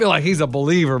 I feel like he's a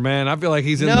believer, man. I feel like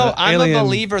he's in the I'm alien. a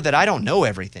believer that I don't know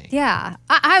everything. Yeah,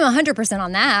 I'm 100%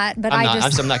 on that, but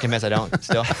I'm not convinced I don't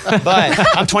still. But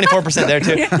I'm 24% there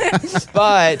too.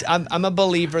 But I'm a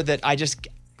believer that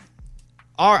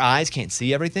our eyes can't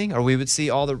see everything, or we would see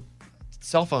all the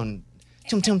cell phone.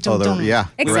 Yeah.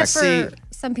 Except for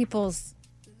some people's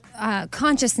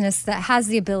consciousness that has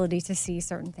the ability to see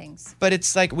certain things. But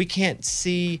it's like we can't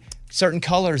see certain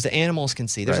colors that animals can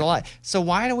see. There's a lot. So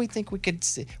why do we think we could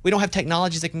see? We don't have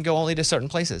technologies that can go only to certain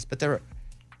places. But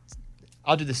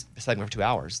I'll do this segment for 2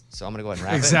 hours, so I'm going to go ahead and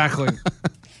wrap it. Exactly.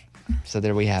 So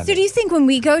there we have it. So do you think when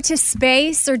we go to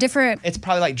space or different... It's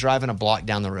probably like driving a block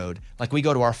down the road. Like we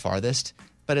go to our farthest,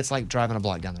 but it's like driving a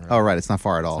block down the road. Oh, right. It's not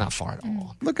far at all. It's not far at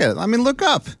all. Look at it. I mean, look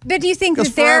up. But do you think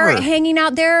that they're hanging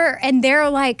out there and they're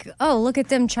like, oh, look at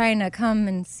them trying to come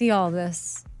and see all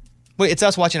this? Wait, it's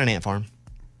us watching an ant farm.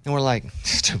 And we're like,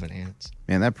 stupid ants.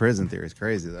 Man, that prison theory is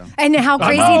crazy, though. And how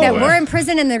crazy that we're in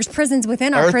prison and there's prisons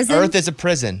within our prison. Earth is a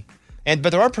prison. But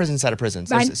there are prisons inside of prisons.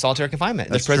 There's solitary confinement.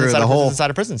 There's prisons inside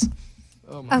of prisons.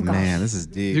 Oh, gosh. Man, this is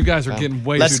deep. You guys are getting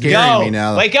way too scaring me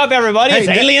now. Wake up, everybody. It's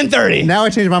Alien 30. Now I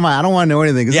changed my mind. I don't want to know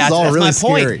anything. This is all really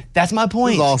scary. That's my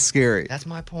point. This is all scary. That's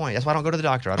my point. That's why I don't go to the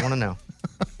doctor. I don't want to know.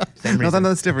 No,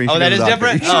 that's different. Oh, that is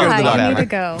different? Yeah, you need to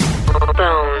go.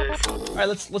 All right,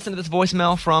 let's listen to this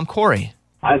voicemail from Corey.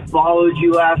 I followed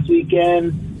you last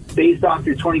weekend based off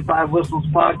your 25 Whistles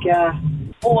podcast.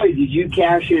 Boy, did you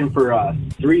cash in for us.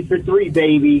 3 for 3,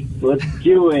 baby. Let's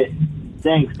do it.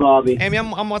 Thanks, Bobby. Amy,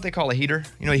 I'm what they call a heater.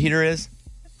 You know what a heater is?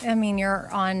 I mean,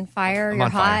 you're on fire. I'm You're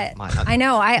on hot. fire. I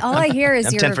know. All I hear is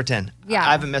I'm you're 10 for 10. Yeah.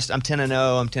 I haven't missed. I'm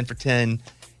 10-0. I'm 10 for 10.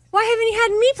 Why haven't you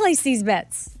had me place these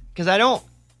bets? Because I don't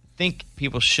think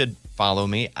people should follow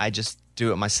me. I just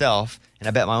do it myself. and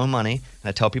I bet my own money, and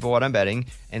I tell people what I'm betting.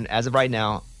 And as of right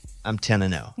now, I'm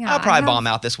 10-0. Yeah, I'll probably bomb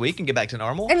out this week and get back to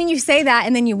normal. I mean, you say that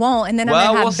and then you won't, and then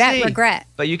I'm going to have bet regret.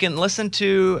 But you can listen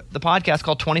to the podcast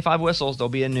called 25 Whistles. There'll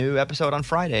be a new episode on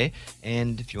Friday.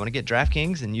 And if you want to get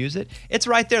DraftKings and use it, it's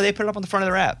right there. They put it up on the front of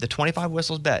their app, the 25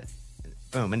 Whistles bet.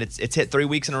 Boom. And it's hit 3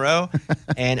 weeks in a row.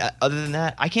 And other than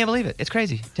that, I can't believe it. It's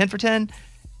crazy. 10 for 10.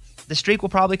 The streak will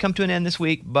probably come to an end this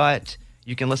week, but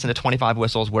you can listen to 25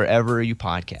 Whistles wherever you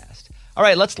podcast. All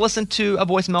right, let's listen to a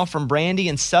voicemail from Brandy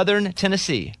in Southern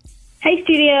Tennessee. Hey,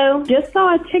 studio. Just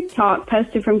saw a TikTok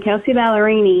posted from Kelsey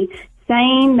Ballerini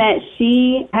saying that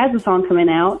she has a song coming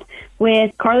out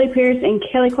with Carly Pearce and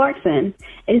Kelly Clarkson.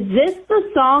 Is this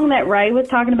the song that Ray was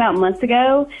talking about months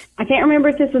ago? I can't remember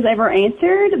if this was ever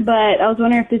answered, but I was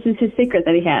wondering if this is his secret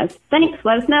that he has. Thanks.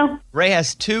 Let us know. Ray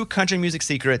has 2 country music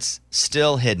secrets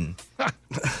still hidden.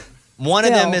 One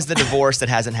of them is the divorce that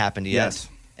hasn't happened yet. Yes.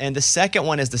 And the second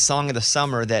one is the song of the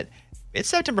summer that it's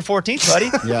September 14th, buddy.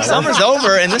 Yeah. Summer's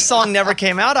over, and this song never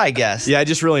came out, I guess. Yeah, it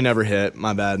just really never hit.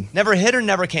 My bad. Never hit or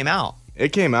never came out?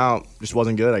 It came out. Just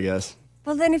wasn't good, I guess.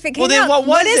 Well, then if it came out,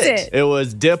 what is it? It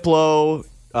was Diplo,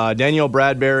 Danielle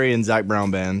Bradbury, and Zach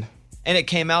Brown Band. And it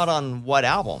came out on what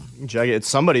album? Check it. It's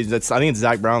somebody's. I think it's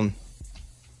Zach Brown.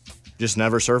 Just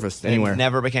never surfaced anywhere. It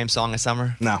never became Song of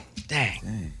Summer? No.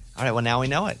 Dang. All right, well, now we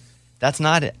know it. That's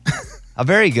not it. A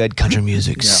very good country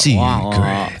music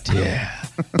secret. Yeah.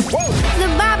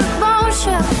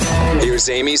 Here's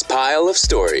Amy's pile of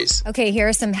stories. Okay, here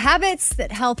are some habits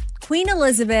that helped Queen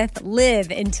Elizabeth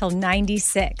live until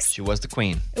 96. She was the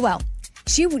queen. Well,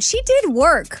 she did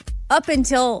work up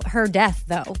until her death,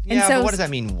 though. Yeah, but what does that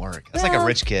mean, work? That's like a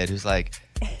rich kid who's like,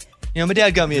 my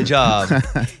dad got me a job.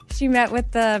 She met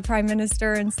with the prime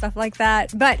minister and stuff like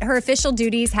that. But her official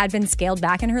duties had been scaled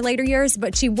back in her later years,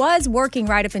 but she was working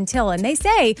right up until. And they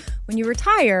say when you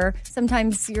retire,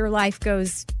 sometimes your life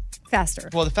goes faster.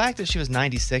 Well, the fact that she was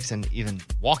 96 and even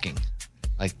walking,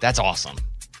 that's awesome.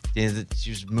 She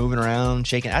was moving around,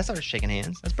 shaking. I saw her shaking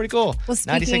hands. That's pretty cool. Well,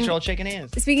 96-year-old shaking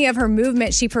hands. Speaking of her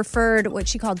movement, she preferred what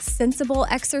she called sensible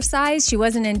exercise. She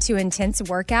wasn't into intense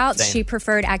workouts. Same. She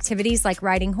preferred activities like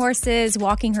riding horses,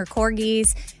 walking her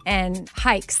corgis, and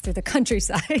hikes through the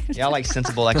countryside. Yeah, I like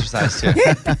sensible exercise too.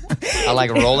 I like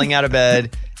rolling out of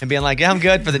bed and being like, I'm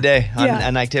good for the day on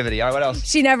an activity. All right, what else?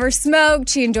 She never smoked.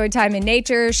 She enjoyed time in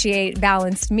nature. She ate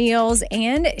balanced meals,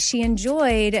 and she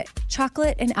enjoyed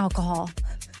chocolate and alcohol.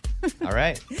 All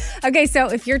right. Okay,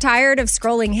 so if you're tired of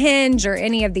scrolling Hinge or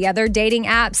any of the other dating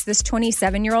apps, this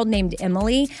 27-year-old named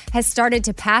Emily has started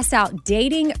to pass out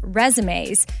dating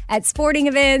resumes at sporting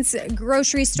events,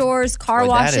 grocery stores, car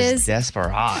washes. That is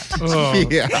desperate.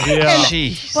 Yeah.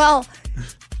 Jeez. Well,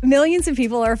 millions of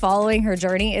people are following her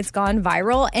journey. It's gone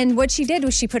viral. And what she did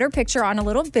was she put her picture on a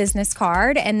little business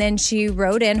card, and then she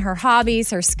wrote in her hobbies,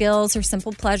 her skills, her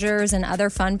simple pleasures, and other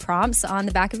fun prompts on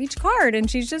the back of each card. And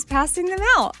she's just passing them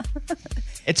out.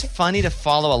 It's funny to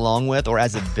follow along with or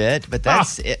as a bit, but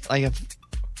that's it. Like if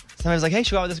somebody's like, hey,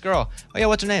 should we go out with this girl? Oh, yeah,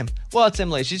 what's her name? Well, it's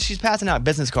Emily. She's passing out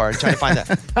business cards, trying to find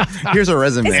that. Here's a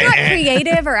resume. It's not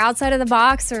creative or outside of the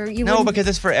box, or you No, wouldn't- because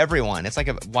it's for everyone. It's like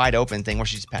a wide open thing where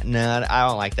she's no, I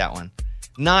don't like that one.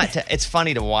 It's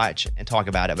funny to watch and talk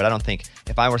about it, but I don't think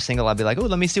if I were single, I'd be like, oh,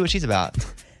 let me see what she's about.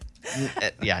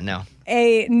 Yeah, no.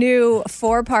 A new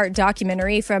 4-part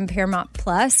documentary from Paramount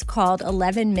Plus called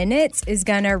 11 Minutes is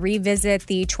going to revisit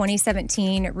the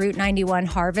 2017 Route 91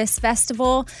 Harvest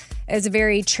Festival. It was a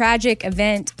very tragic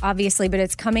event, obviously, but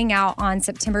it's coming out on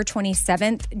September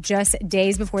 27th, just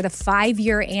days before the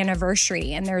 5-year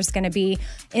anniversary. And there's going to be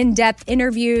in-depth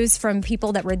interviews from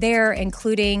people that were there,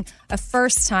 including a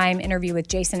first-time interview with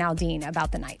Jason Aldean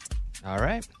about the night. All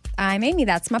right. I'm Amy.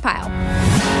 That's my pile.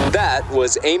 That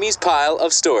was Amy's pile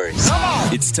of stories.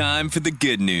 It's time for the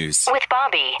good news. With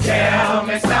Bobby. Tell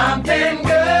me something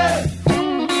good.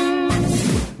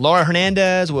 Laura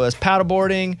Hernandez was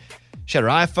paddleboarding. She had her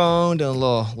iPhone, doing a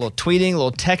little tweeting, a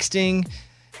little texting,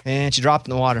 and she dropped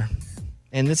in the water.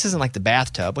 And this isn't like the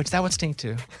bathtub, which that would stink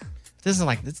too. This isn't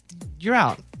like this. You're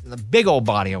out in a big old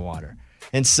body of water.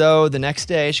 And so the next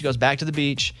day, she goes back to the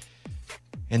beach,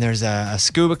 and there's a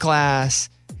scuba class.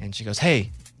 And she goes,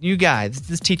 hey, you guys,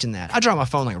 this teaching that. I dropped my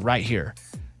phone like right here.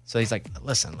 So he's like,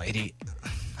 listen, lady,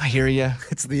 I hear you.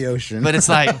 It's the ocean. But it's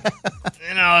like,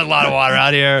 a lot of water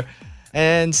out here.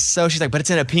 And so she's like, but it's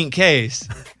in a pink case.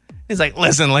 He's like,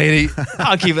 listen, lady,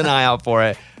 I'll keep an eye out for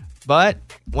it. But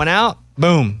went out,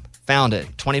 boom, found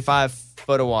it. 25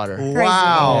 foot of water.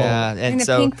 Wow. Yeah, And the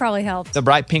so pink probably helped. the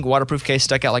bright pink waterproof case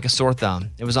stuck out like a sore thumb.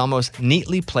 It was almost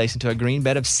neatly placed into a green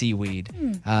bed of seaweed.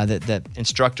 The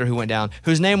instructor who went down,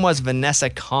 whose name was Vanessa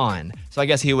Kahn. So I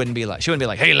guess she wouldn't be like,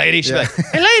 hey lady. She'd be like,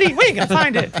 hey lady, we ain't gonna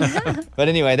find it. But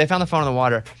anyway, they found the phone in the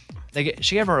water.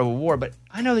 She gave her a reward, but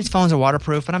I know these phones are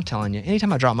waterproof, but I'm telling you,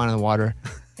 anytime I drop mine in the water,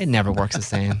 it never works the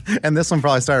same. And this one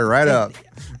probably started right up.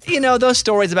 You know, those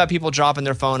stories about people dropping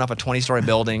their phone off a 20-story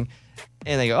building,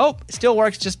 and they go, oh, it still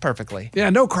works just perfectly.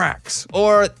 Yeah, no cracks.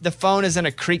 Or the phone is in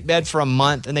a creek bed for a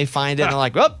month, and they find it, and they're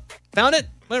like, oh, found it,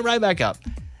 went right back up.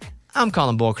 I'm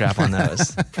calling bullcrap on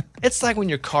those. It's like when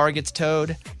your car gets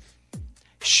towed.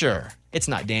 Sure, it's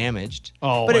not damaged,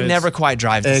 but it never quite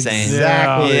drives the same.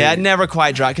 Exactly. Yeah, it never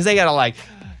quite drives, because they got to like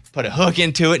put a hook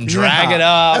into it and drag it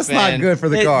up. That's not good for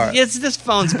the car. This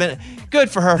phone's been good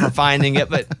for her for finding it,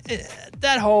 but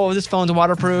this phone's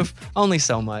waterproof, only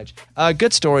so much.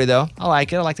 Good story, though. I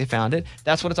like it. I like they found it.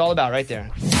 That's what it's all about right there.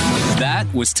 That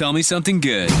was Tell Me Something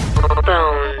Good.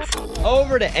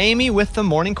 Over to Amy with the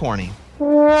Morning Corny.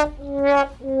 The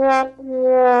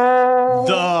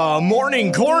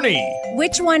Morning Corny.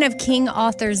 Which one of King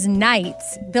Arthur's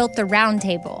knights built the round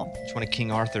table? Which one of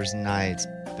King Arthur's knights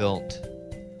built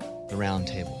the round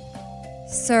table?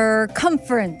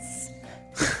 Circumference.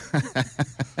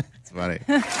 It's funny.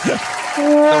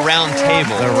 The round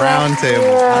table. The round table.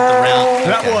 Not the round.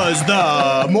 That was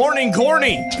the Morning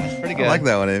Corny. Pretty good. I like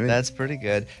that one, Amy. That's pretty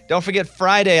good. Don't forget,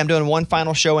 Friday, I'm doing one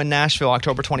final show in Nashville,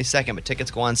 October 22nd, but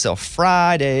tickets go on sale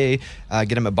Friday. Get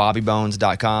them at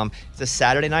bobbybones.com. It's a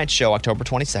Saturday night show, October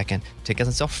 22nd. Tickets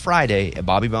on sale Friday at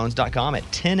bobbybones.com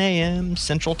at 10 a.m.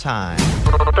 Central Time.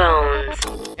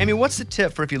 Amy, what's the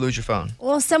tip for if you lose your phone?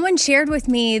 Well, someone shared with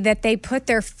me that they put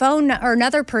their phone or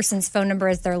another person's phone number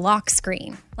as their lock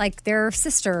screen, like their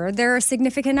sister or their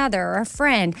significant other or a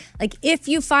friend. Like, if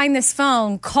you find this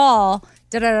phone, call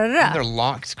da-da-da-da. Their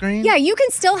lock screen? Yeah, you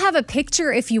can still have a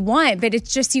picture if you want, but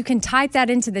it's just you can type that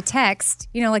into the text,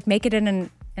 like make it in an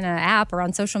app or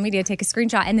on social media, take a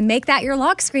screenshot, and then make that your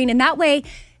lock screen. And that way,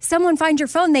 someone finds your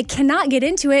phone, they cannot get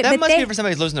into it. That must be for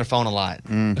somebody who's losing their phone a lot.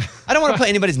 I don't want to put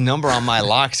anybody's number on my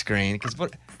lock screen.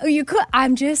 Oh, you could.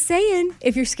 I'm just saying,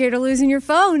 if you're scared of losing your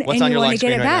phone What's and on you your want lock to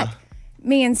get screen it right back.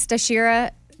 Me and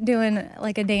Stashira doing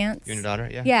like a dance. You and your daughter?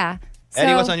 Yeah. Yeah.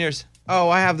 Eddie, what's on yours? Oh,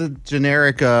 I have the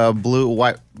generic blue,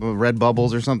 white, red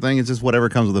bubbles or something. It's just whatever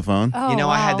comes with the phone. Oh,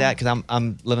 I had that because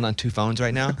I'm living on 2 phones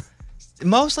right now.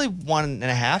 Mostly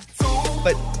 1.5,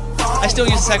 but I still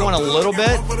use the second one a little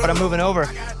bit, but I'm moving over.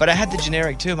 But I had the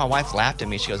generic too. My wife laughed at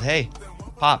me. She goes, hey,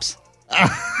 Pops.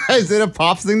 Is it a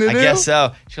Pops thing to do? I guess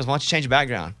so. She goes, why don't you change the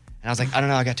background? And I was like, I don't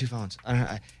know. I got 2 phones.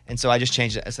 And so I just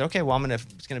changed it. I said, okay, well,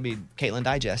 it's going to be Caitlin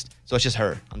Digest. So it's just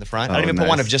her on the front. I didn't even put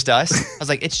one of just us. I was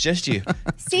like, it's just you.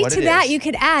 See, to that, you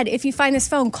could add, if you find this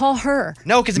phone, call her.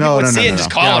 No, because people would see it and just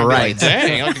call her. Right. Like,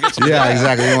 dang, I like to get some Yeah,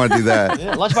 exactly. You want to do that.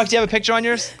 Yeah. Lunchbox, do you have a picture on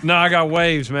yours? No, I got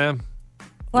waves, man.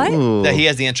 What? Ooh. That he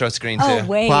has the intro screen too. Oh,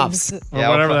 waves. Pops. Or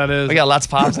whatever that is. We got lots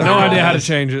of Pops. No idea how to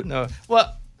change it. No.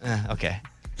 Well, okay.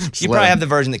 You probably have the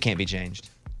version that can't be changed.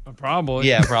 Probably.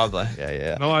 Yeah, probably.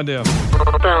 Yeah. No idea.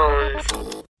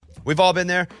 We've all been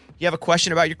there. You have a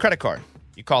question about your credit card.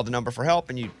 You call the number for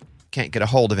help and you can't get a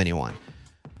hold of anyone.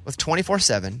 With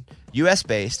 24/7,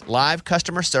 US-based live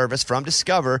customer service from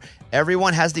Discover,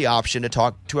 everyone has the option to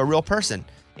talk to a real person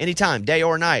anytime, day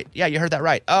or night. Yeah, you heard that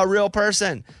right. A real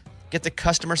person. Get the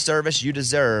customer service you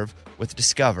deserve with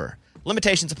Discover.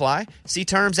 Limitations apply. See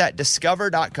terms at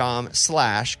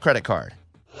discover.com/credit card.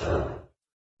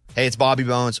 Hey, it's Bobby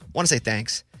Bones. Want to say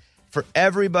thanks for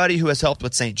everybody who has helped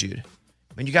with St. Jude.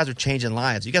 I mean, you guys are changing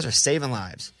lives. You guys are saving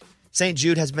lives. St.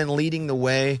 Jude has been leading the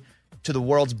way to the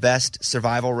world's best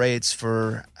survival rates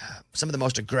for some of the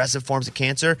most aggressive forms of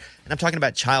cancer. And I'm talking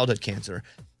about childhood cancer.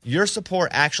 Your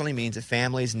support actually means that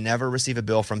families never receive a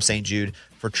bill from St. Jude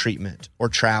for treatment or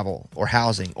travel or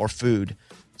housing or food.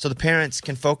 So the parents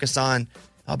can focus on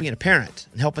being a parent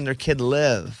and helping their kid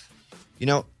live.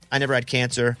 I never had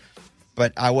cancer,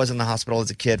 but I was in the hospital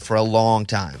as a kid for a long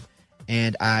time.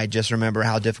 And I just remember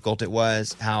how difficult it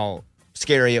was, how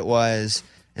scary it was.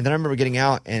 And then I remember getting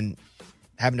out and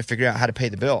having to figure out how to pay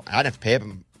the bill. I didn't have to pay it.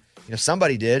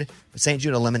 Somebody did, but St.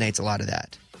 Jude eliminates a lot of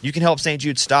that. You can help St.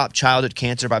 Jude stop childhood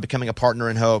cancer by becoming a partner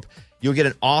in hope. You'll get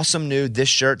an awesome new This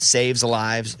Shirt Saves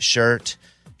Lives shirt.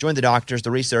 Join the doctors,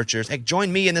 the researchers. Hey,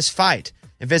 join me in this fight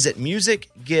and visit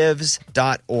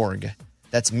musicgives.org.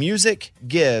 That's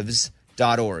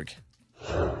musicgives.org.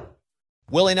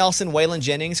 Willie Nelson, Waylon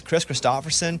Jennings, Chris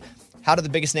Christopherson. How did the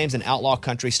biggest names in outlaw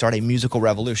country start a musical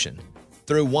revolution?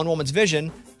 Through one woman's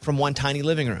vision from one tiny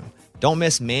living room. Don't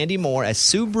miss Mandy Moore as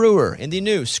Sue Brewer in the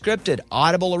new scripted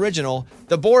Audible original,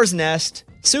 The Boar's Nest,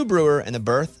 Sue Brewer and the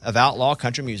Birth of Outlaw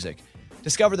Country Music.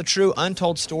 Discover the true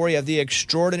untold story of the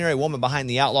extraordinary woman behind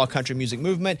the outlaw country music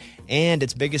movement and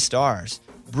its biggest stars.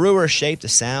 Brewer shaped the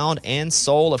sound and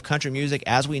soul of country music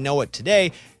as we know it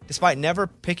today, despite never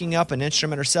picking up an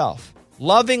instrument herself.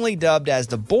 Lovingly dubbed as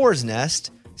the Boar's Nest,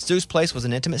 Sue's place was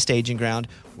an intimate staging ground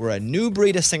where a new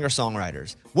breed of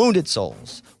singer-songwriters, wounded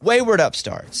souls, wayward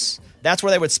upstarts, that's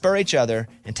where they would spur each other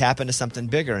and tap into something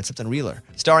bigger and something realer.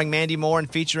 Starring Mandy Moore and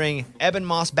featuring Eben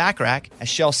Moss Backrack as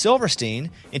Shel Silverstein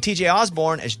and TJ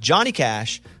Osborne as Johnny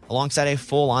Cash, alongside a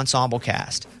full ensemble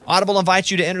cast. Audible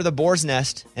invites you to enter the Boar's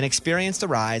Nest and experience the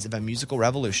rise of a musical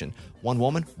revolution. One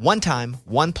woman, one time,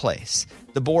 one place.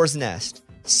 The Boar's Nest,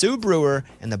 Sue Brewer,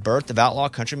 and the birth of outlaw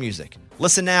country music.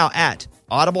 Listen now at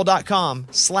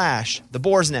audible.com/The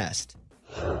Boar's Nest.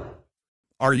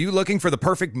 Are you looking for the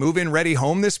perfect move-in ready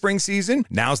home this spring season?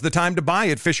 Now's the time to buy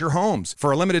at Fisher Homes.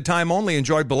 For a limited time only,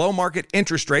 enjoy below-market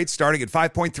interest rates starting at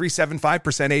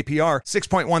 5.375% APR,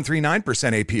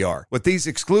 6.139% APR. With these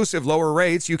exclusive lower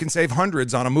rates, you can save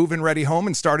hundreds on a move-in ready home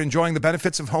and start enjoying the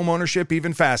benefits of home ownership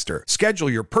even faster.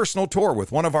 Schedule your personal tour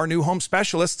with one of our new home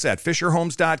specialists at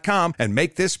FisherHomes.com and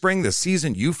make this spring the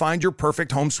season you find your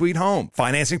perfect home sweet home.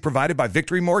 Financing provided by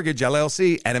Victory Mortgage,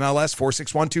 LLC, NMLS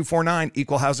 461249,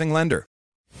 Equal Housing Lender.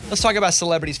 Let's talk about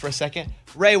celebrities for a second.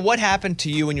 Ray, what happened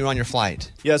to you when you were on your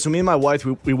flight? Yeah, so me and my wife,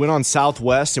 we went on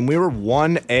Southwest, and we were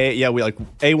A1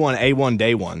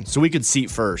 day one, so we could seat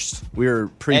first. We were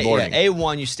pre-boarding.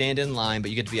 A1, you stand in line,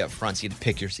 but you get to be up front, so you get to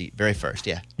pick your seat very first,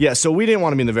 yeah. Yeah, so we didn't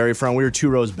want to be in the very front. We were 2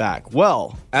 rows back.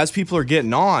 Well, as people are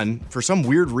getting on, for some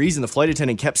weird reason, the flight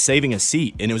attendant kept saving a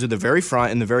seat, and it was at the very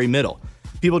front and the very middle.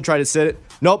 People tried to sit it.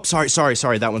 Nope, sorry,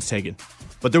 that one's taken.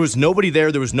 But there was nobody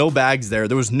there. There was no bags there.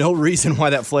 There was no reason why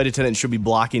that flight attendant should be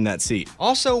blocking that seat.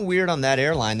 Also weird on that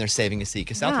airline, they're saving a seat.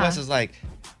 Because Southwest is like,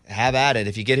 have at it.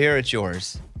 If you get here, it's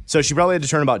yours. So she probably had to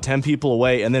turn about 10 people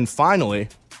away. And then finally,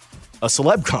 a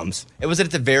celeb comes. Was it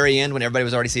at the very end when everybody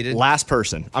was already seated? Last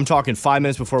person. I'm talking 5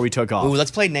 minutes before we took off. Ooh, let's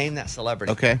play Name That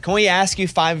Celebrity. Okay. Can we ask you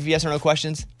 5 yes or no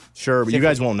questions? Sure, but you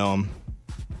guys won't know him.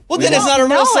 Well, then it's not a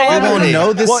real celebrity. We don't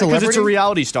know this Because celebrity? it's a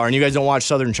reality star, and you guys don't watch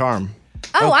Southern Charm.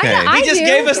 Oh, Okay. I He just do.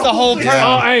 gave us the whole person.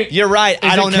 Oh, hey, You're right.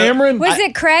 I don't know. Cameron? Was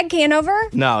it Craig Canover?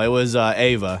 No, it was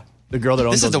Ava, the girl that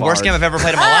owns This is those the worst bars. game I've ever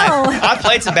played in my life. I've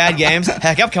played some bad games.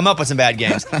 Heck, I've come up with some bad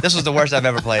games. This was the worst I've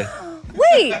ever played.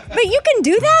 Wait, but you can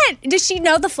do that? Does she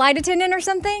know the flight attendant or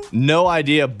something? No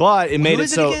idea, but it made Who it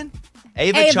is so. it again?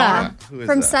 Ava Charm. Who is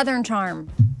from that? Southern Charm.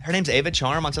 Her name's Ava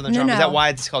Charm on Southern No, Charm. Is no. that why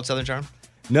it's called Southern Charm?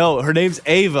 No, her name's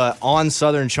Ava on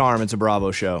Southern Charm. It's a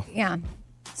Bravo show. Yeah.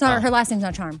 It's not, her last name's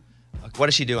not Charm. What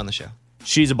does she do on the show?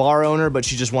 She's a bar owner, but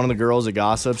she's just one of the girls that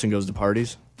gossips and goes to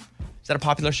parties. Is that a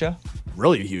popular show?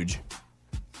 Really huge.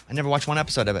 I never watched one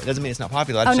episode of it. Doesn't mean it's not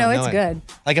popular. I Oh, just no, don't know it's it. good.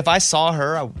 Like if I saw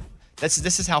her, this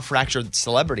is how fractured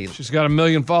celebrity. She's got 1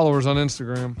 million followers on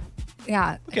Instagram.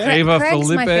 Yeah. Ava Craig's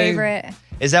my Felipe. favorite.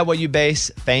 Is that what you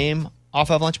base fame off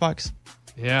of, Lunchbox?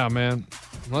 Yeah, man.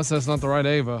 Unless that's not the right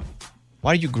Ava.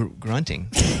 Why are you grunting?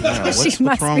 Yeah, She what's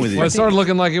must wrong be with you? Well, it started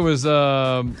looking like it was,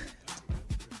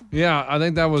 yeah, I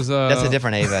think that was, That's a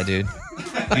different Ava, dude.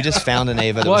 You just found an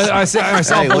Ava. That was, well, I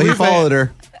saw Hey, well, he Felipe. followed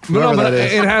her. No, Whoever but that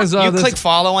is. it has, you this, clicked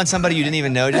follow on somebody you didn't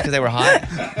even know just because they were hot.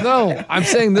 no, I'm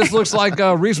saying this looks like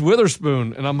Reese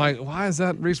Witherspoon. And I'm like, why is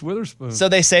that Reese Witherspoon? So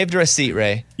they saved her a seat,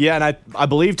 Ray. Yeah, and I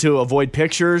believe to avoid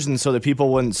pictures and so that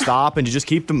people wouldn't stop and to just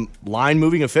keep the line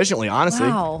moving efficiently, honestly.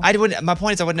 Wow. My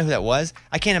point is I wouldn't know who that was.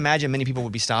 I can't imagine many people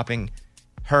would be stopping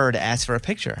her to ask for a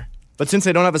picture. But since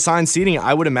they don't have assigned seating,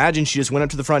 I would imagine she just went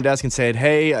up to the front desk and said,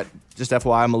 hey, just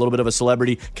FYI, I'm a little bit of a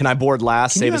celebrity. Can I board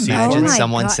last? Can Save you a seat for imagine me?"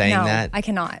 someone God, saying no, that? I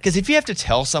cannot. Because if you have to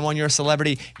tell someone you're a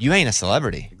celebrity, you ain't a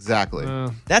celebrity. Exactly.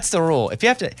 That's the rule. If you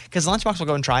have to, because Lunchbox will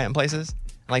go and try it in places,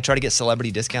 and like try to get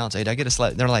celebrity discounts. Hey, did I get a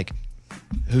celebrity? They're like,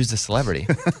 who's the celebrity?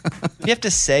 You have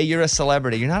to say you're a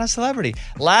celebrity. You're not a celebrity.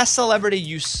 Last celebrity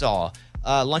you saw,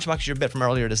 Lunchbox, your bit from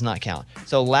earlier does not count.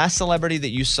 So last celebrity that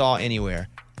you saw anywhere,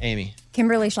 Amy.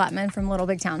 Kimberly Schlattman from Little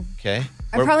Big Town. Okay.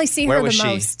 I probably see where her was the she?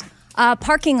 most.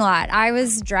 Parking lot. I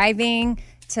was driving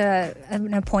to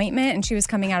an appointment and she was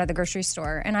coming out of the grocery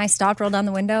store. And I stopped, rolled down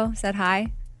the window, said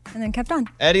hi, and then kept on.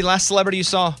 Eddie, last celebrity you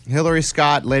saw? Hillary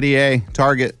Scott, Lady A,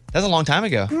 Target. That's a long time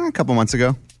ago. A couple months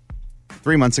ago.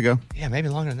 3 months ago. Yeah, maybe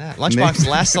longer than that. Lunchbox,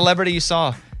 last celebrity you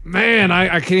saw? Man,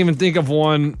 I can't even think of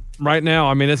one right now.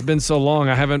 I mean, it's been so long.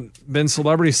 I haven't been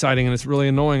celebrity sighting, and it's really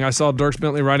annoying. I saw Dirk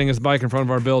Bentley riding his bike in front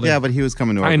of our building. Yeah, but he was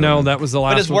coming to our I know, building. that was the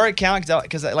last But does one. work count?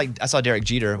 Because I saw Derek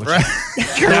Jeter. Which Correct,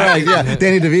 yeah.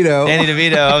 Danny DeVito. Danny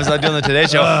DeVito. I was doing the Today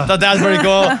Show. I thought that was pretty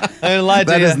cool. I didn't lie to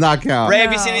That you. does not count. Ray,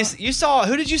 have you seen this? You saw,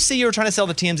 who did you see you were trying to sell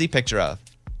the TMZ picture of?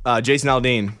 Jason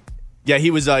Aldean. Yeah,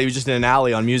 he was just in an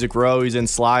alley on Music Row. He was in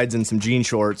slides and some jean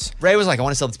shorts. Ray was like, I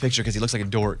want to sell this picture because he looks like a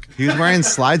dork. He was wearing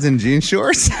slides and jean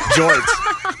shorts? Jorts.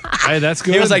 Hey, that's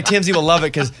good. He was like, TMZ will love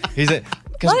it because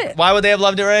why would they have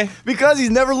loved it, Ray? Because he's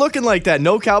never looking like that.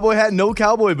 No cowboy hat, no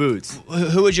cowboy boots.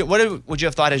 What would you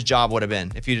have thought his job would have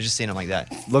been if you'd have just seen him like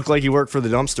that? Looked like he worked for the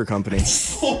dumpster company.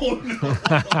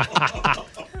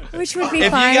 Which would be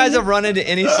If fine. you guys have run into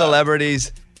any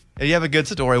celebrities, if you have a good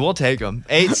story, we'll take them.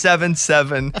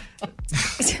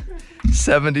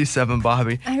 877-77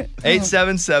 Bobby.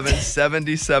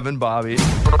 877-77 Bobby.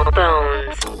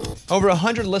 Over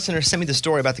 100 listeners sent me the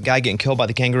story about the guy getting killed by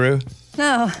the kangaroo.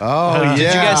 No. Oh, yeah. Did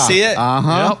you guys see it?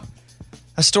 Uh-huh. Yep.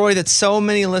 A story that so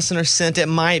many listeners sent, it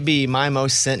might be my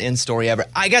most sent in story ever.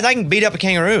 Guys, I can beat up a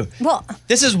kangaroo. Well.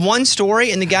 This is one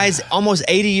story, and the guy's almost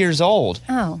 80 years old.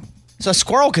 Oh. So a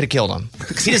squirrel could have killed him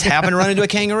because he just happened to run into a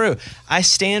kangaroo. I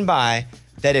stand by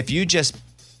that if you just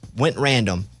went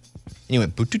random and you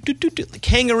went the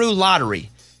kangaroo lottery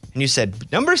and you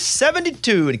said number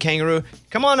 72 and kangaroo,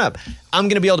 come on up. I'm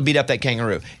going to be able to beat up that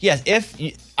kangaroo. Yes, if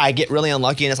I get really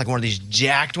unlucky and it's like one of these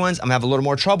jacked ones, I'm going to have a little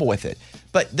more trouble with it.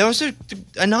 But those are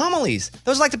anomalies.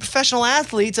 Those are like the professional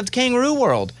athletes of the kangaroo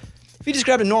world. If you just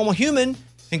grab a normal human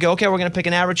and go, okay, we're going to pick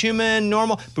an average human,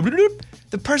 normal,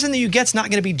 the person that you get's not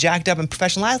going to be jacked up and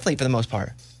professional athlete for the most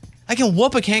part. I can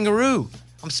whoop a kangaroo.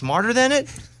 I'm smarter than it.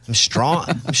 I'm strong.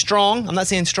 I'm not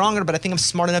saying stronger, but I think I'm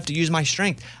smart enough to use my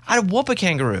strength. I'd whoop a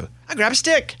kangaroo. I'd grab a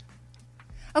stick.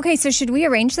 Okay, so should we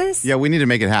arrange this? Yeah, we need to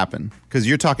make it happen because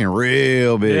you're talking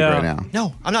real big right now.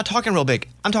 No, I'm not talking real big.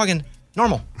 I'm talking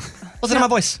normal. Listen to my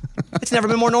voice. It's never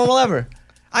been more normal ever.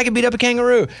 I could beat up a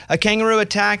kangaroo. A kangaroo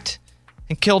attacked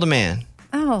and killed a man.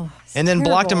 Oh. And then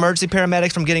terrible. blocked emergency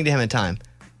paramedics from getting to him in time.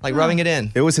 Like rubbing it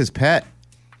in. It was his pet.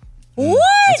 What?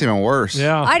 That's even worse.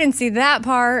 Yeah. I didn't see that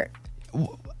part.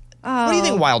 What do you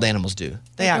think wild animals do?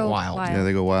 They act go wild. Yeah,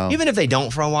 they go wild. Even if they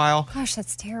don't for a while, Gosh,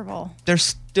 that's terrible. they're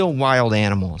still wild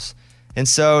animals. And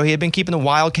so he had been keeping the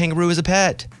wild kangaroo as a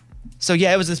pet. So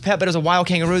yeah, it was his pet, but it was a wild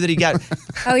kangaroo that he got.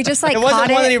 Oh, he just like It wasn't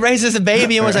caught one it. that he raised as a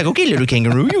baby and was like, okay, little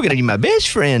kangaroo, you're going to be my best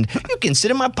friend. You can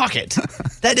sit in my pocket.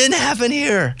 That didn't happen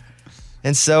here.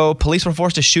 And so police were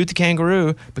forced to shoot the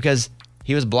kangaroo because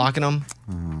he was blocking them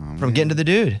from getting to the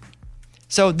dude.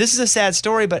 So this is a sad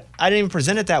story, but I didn't even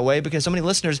present it that way because so many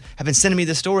listeners have been sending me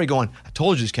this story going, I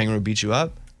told you this kangaroo beat you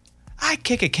up. I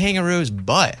kick a kangaroo's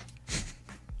butt.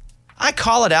 I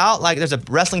call it out like there's a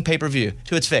wrestling pay-per-view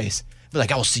to its face. Be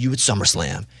like, I will see you at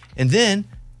SummerSlam. And then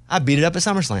I beat it up at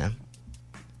SummerSlam.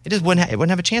 It just wouldn't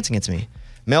have a chance against me.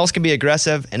 Males can be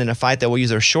aggressive, and in a fight, they will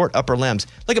use their short upper limbs.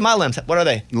 Look at my limbs. What are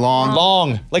they? Long.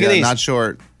 Long. Look at these. Not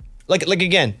short. Look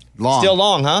again. Long. Still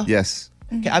long, huh? Yes.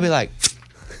 Okay, I'd be like,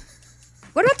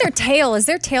 What about their tail? Is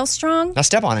their tail strong? I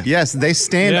step on it. Yes, they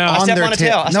stand Yeah. I on step their on a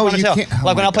tail. I step No, on a you tail. can't.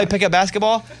 Like when I play pickup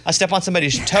basketball, I step on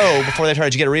somebody's toe before they try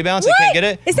to get a rebound so they can't get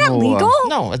it. Is that legal?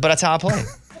 No, but that's how I play.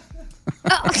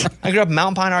 I grew up in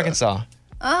Mountain Pine, Arkansas.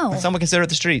 Oh. Some would consider it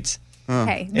the streets.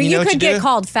 Okay. And But you you know what could you get do?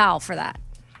 called foul for that.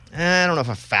 I don't know if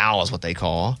a foul is what they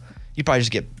call. You probably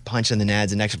just get punched in the nads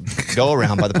the next go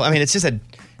around by the play. I mean, it's just a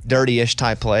dirty-ish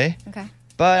type play. Okay.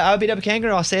 But I would beat up a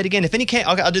kangaroo. I'll say it again. If any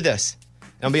I'll do this.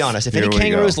 And I'll be honest. If Here any we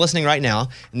kangaroo go. is listening right now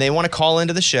and they want to call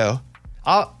into the show,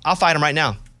 I'll fight them right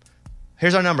now.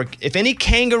 Here's our number. If any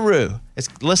kangaroo is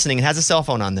listening and has a cell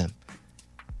phone on them,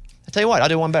 I'll tell you what, I'll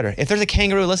do one better. If there's a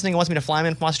kangaroo listening and wants me to fly him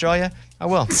in from Australia, I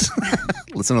will.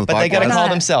 Listen to the But podcast. they got to Why call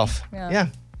not? themselves. Yeah. Yeah.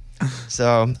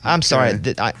 So I'm sorry.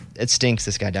 It stinks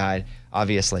this guy died,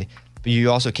 obviously. But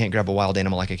you also can't grab a wild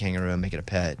animal like a kangaroo and make it a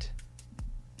pet.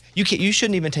 You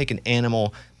shouldn't even take an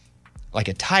animal like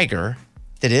a tiger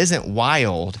that isn't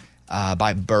wild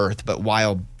by birth, but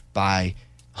wild by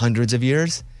hundreds of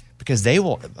years, because they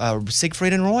will.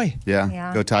 Siegfried and Roy.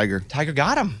 Yeah. Go Tiger. Tiger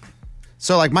got him.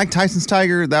 So like Mike Tyson's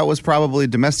tiger, that was probably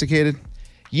domesticated?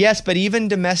 Yes, but even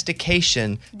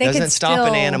domestication They could doesn't stop an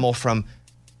still- animal from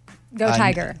Go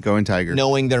tiger. Going Tiger.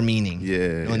 knowing their meaning.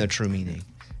 Yeah. Knowing their true meaning.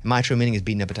 And my true meaning is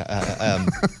beating up a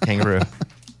kangaroo.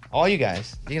 All you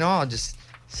guys, I'll just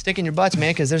stick in your butts,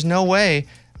 man, because there's no way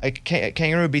a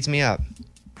kangaroo beats me up.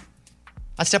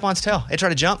 I'd step on its tail. It try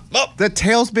to jump. Oh! The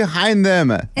tail's behind them.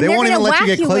 And They they're won't gonna even let you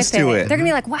whack get close with to it. They're gonna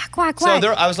be like whack, whack, So whack.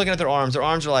 I was looking at their arms. Their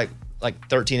arms are like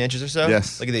 13 inches or so.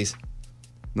 Yes. Look at these.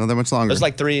 Not that much longer. It's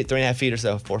like 3.5 feet or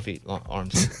so, 4 feet long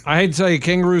arms. I hate to tell you,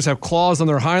 kangaroos have claws on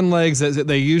their hind legs that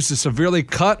they use to severely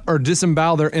cut or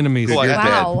disembowel their enemies. Cool, I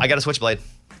got a switchblade.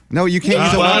 No, you can't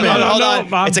use a weapon.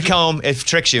 Hold on. It's a comb. It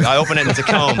tricks you. I open it and it's a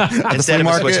comb instead of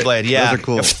a switchblade. Yeah. Those are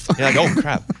cool. You're like, oh,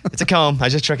 crap. It's a comb. I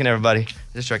was just tricking everybody.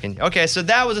 Just tricking you. Okay, so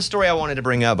that was a story I wanted to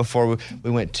bring up before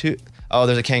we went to... Oh,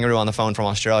 there's a kangaroo on the phone from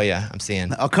Australia, I'm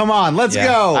seeing. Oh, come on. Let's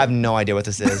go. I have no idea what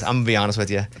this is. I'm going to be honest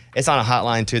with you. It's on a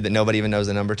hotline, too, that nobody even knows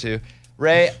the number to.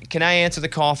 Ray, can I answer the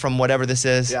call from whatever this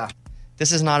is? Yeah.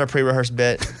 This is not a pre-rehearsed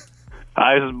bit.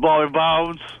 Hi, this is Bobby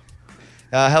Bones.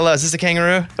 Hello, is this a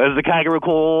kangaroo? This is the kangaroo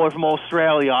caller from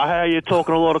Australia. I hear you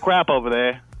talking a lot of crap over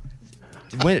there.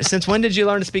 Since when did you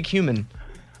learn to speak human?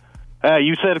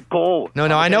 You said call. No,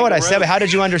 I know what I said, but how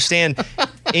did you understand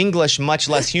English, much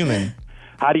less human?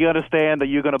 How do you understand that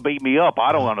you're going to beat me up?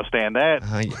 I don't understand that.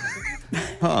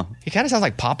 He kind of sounds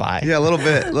like Popeye. Yeah, a little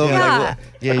bit. I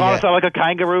kind of sound like a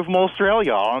kangaroo from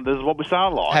Australia. This is what we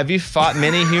sound like. Have you fought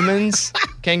many humans,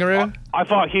 kangaroo? I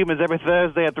fought humans every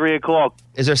Thursday at 3 o'clock.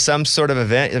 Is there some sort of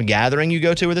event, a gathering you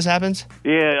go to where this happens?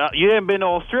 Yeah, you haven't been to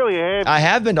Australia, have you? I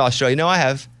have been to Australia. No, I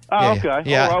have. Oh, okay.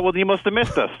 Yeah. All right, well, you must have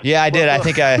missed us. Yeah, I did. I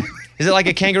think Is it like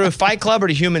a kangaroo fight club, or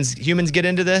do humans get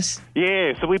into this?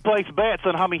 Yeah, so we place bets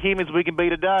on how many humans we can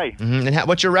beat a day. Mm-hmm. And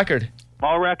what's your record?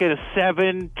 My record is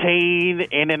 17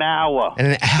 in an hour. In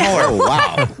an hour? Oh,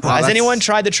 wow. Has anyone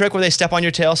tried the trick where they step on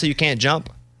your tail so you can't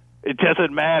jump? It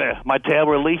doesn't matter. My tail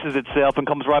releases itself and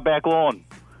comes right back on.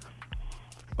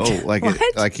 Oh,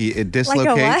 it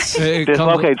dislocates? It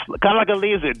dislocates, kind of like a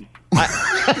lizard.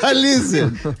 A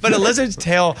lizard. But a lizard's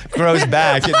tail grows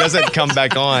back. It doesn't come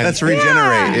back on. That's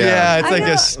regenerate. Yeah, it's like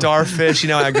a starfish,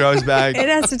 how it grows back. It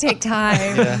has to take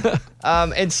time.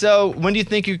 Yeah. And so, when do you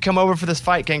think you'd come over for this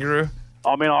fight, kangaroo?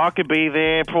 I mean, I could be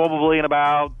there probably in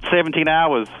about 17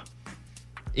 hours.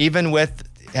 Even with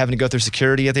having to go through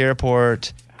security at the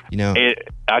airport,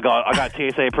 I got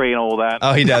TSA pre and all that.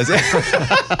 Oh, he does.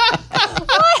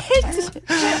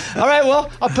 All right, well,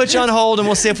 I'll put you on hold and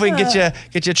we'll see if we can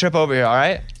get you a trip over here, all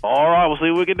right? All right, we'll see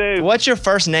what we can do. What's your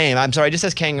first name? I'm sorry, it just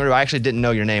says kangaroo. I actually didn't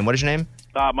know your name. What is your name?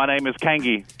 My name is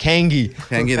Kangi. Kangi.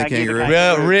 Kangi the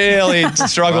kangaroo. Really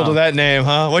struggled with that name,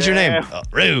 huh? What's your name?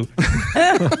 Roo.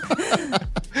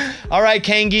 All right,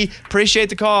 Kangi. Appreciate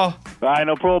the call. All right,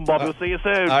 no problem, Bob. We'll see you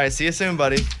soon. All right, see you soon,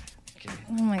 buddy.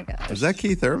 Oh, my gosh. Is that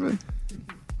Keith Urban?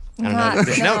 I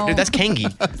don't know. No, dude, that's Kangi.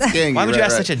 Kangi. Why would you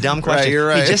ask such a dumb question? Right, you're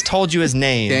right. He just told you his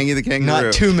name. Kangi the kangaroo.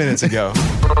 Not 2 minutes ago.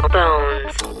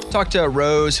 Talk to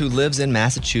Rose, who lives in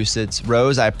Massachusetts.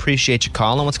 Rose, I appreciate you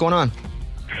calling. What's going on?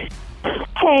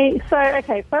 Hey,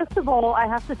 first of all, I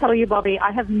have to tell you, Bobby,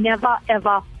 I have never,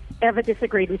 ever, ever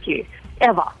disagreed with you.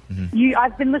 Ever. Mm-hmm.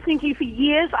 I've been listening to you for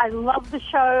years. I love the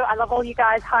show. I love all you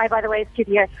guys. Hi, by the way,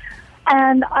 studio.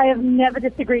 And I have never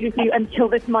disagreed with you until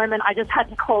this moment. I just had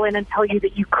to call in and tell you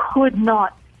that you could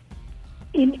not,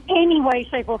 in any way,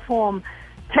 shape, or form,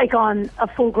 take on a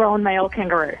full-grown male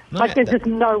kangaroo. There's just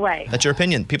no way. That's your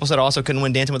opinion. People said also couldn't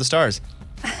win Dancing with the Stars.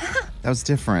 That was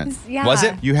different. Yeah. Was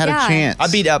it? You had a chance. I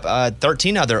beat up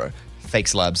 13 other fake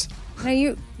celebs.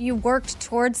 No, you worked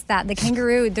towards that. The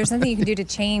kangaroo, there's nothing you can do to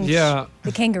change the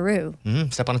kangaroo. Mm-hmm.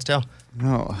 Step on its tail.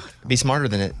 No. Be smarter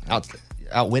than it.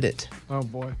 Outwit it. Oh,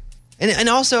 boy. And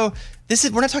also,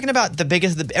 we're not talking about the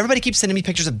biggest. Everybody keeps sending me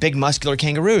pictures of big muscular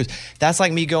kangaroos. That's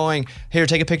like me going, here,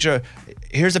 take a picture.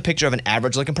 Here's a picture of an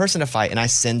average looking person to fight, and I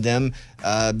send them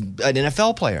an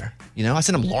NFL player. I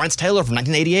send them Lawrence Taylor from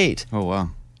 1988. Oh wow!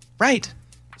 Right.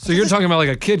 So you're talking about like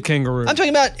a kid kangaroo? I'm talking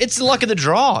about it's the luck of the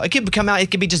draw. It could come out. It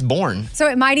could be just born. So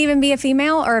it might even be a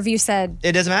female, or have you said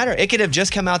it doesn't matter? It could have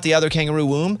just come out the other kangaroo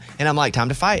womb, and I'm like, time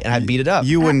to fight, and I beat it up.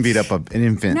 You wouldn't beat up an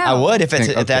infant. No. I would if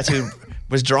that's who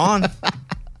was drawn.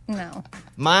 No.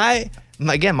 My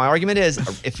argument is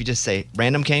if you just say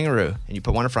random kangaroo and you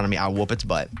put one in front of me, I'll whoop its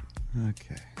butt.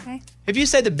 Okay. If you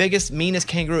say the biggest, meanest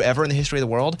kangaroo ever in the history of the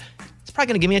world, it's probably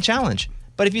going to give me a challenge.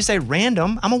 But if you say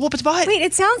random, I'm going to whoop its butt. Wait,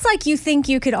 it sounds like you think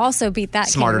you could also beat that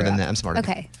Smarter kangaroo. than that. I'm smarter.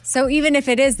 Okay. So even if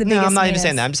it is the biggest, No, I'm not even meanest-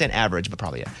 saying that. I'm just saying average, but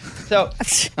probably, yeah. So,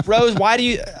 Rose, why do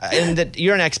you,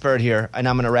 you're an expert here, and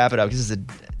I'm going to wrap it up because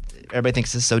everybody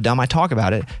thinks this is so dumb. I talk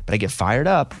about it, but I get fired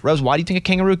up. Rose, why do you think a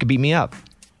kangaroo could beat me up?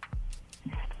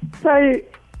 So,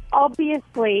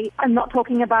 obviously, I'm not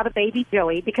talking about a baby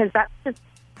Joey because that's just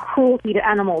cruelty to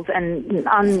animals and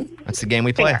That's the game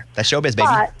we play. That's showbiz, baby.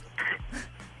 But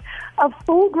a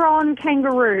full-grown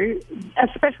kangaroo,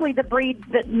 especially the breed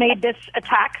that made this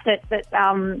attack that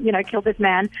killed this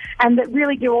man, and that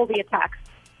really do all the attacks,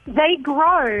 they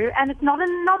grow, and it's not an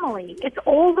anomaly. It's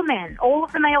all the men, all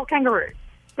of the male kangaroos.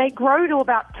 They grow to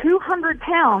about 200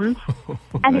 pounds,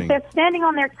 and if they're standing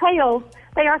on their tails,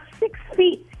 they are 6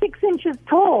 feet, 6 inches inches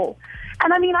tall.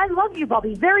 And I mean, I love you,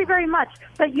 Bobby, very, very much.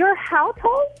 But you're how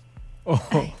tall?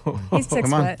 He's 6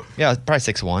 foot. Yeah, probably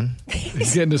 6'1".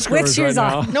 He's getting discouraged With shoes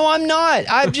right on. now. No, I'm not.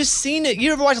 I've just seen it.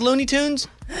 You ever watch Looney Tunes?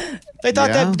 They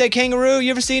thought that kangaroo, you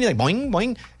ever seen it? Like, boing,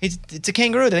 boing. It's a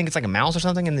kangaroo. They think it's like a mouse or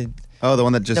something. And the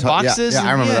one that just... the boxes. Yeah,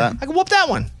 I remember that. I can whoop that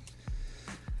one.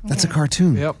 That's a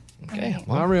cartoon. Yep. Okay.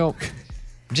 Well, Not real.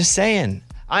 I'm just saying.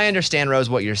 I understand, Rose,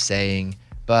 what you're saying,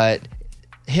 but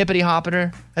hippity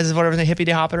hopper, as is whatever,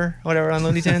 hippity hopper, whatever on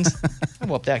Looney Tunes. I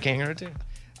whoop that kangaroo too.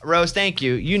 Rose, thank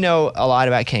you. You know a lot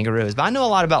about kangaroos, but I know a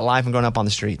lot about life and growing up on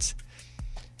the streets.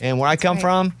 And where I come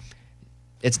from,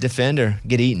 it's defend or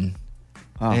get eaten.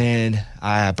 And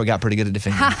I got pretty good at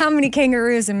defending. How many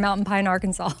kangaroos in Mountain Pine,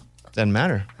 Arkansas? Doesn't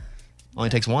matter. Only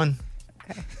takes one.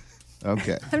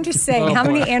 Okay. I'm just saying, how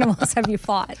many animals have you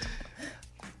fought?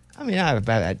 I mean, I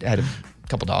had a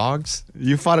couple dogs.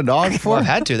 You fought a dog before? Well, I've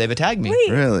had to. They've attacked me.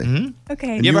 Wait. Really? Mm-hmm.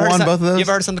 Okay. And you won both of those? You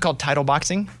ever heard of something called title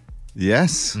boxing?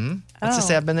 Yes. Let's just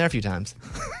say I've been there a few times.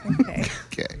 Okay.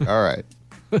 Okay. All right.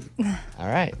 All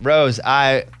right. Rose,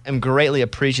 I am greatly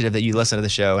appreciative that you listen to the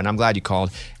show, and I'm glad you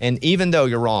called. And even though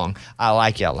you're wrong, I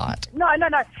like you a lot. No.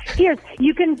 Here's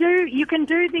you can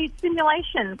do these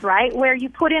simulations, right? Where you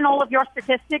put in all of your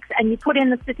statistics and you put in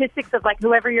the statistics of like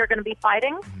whoever you're going to be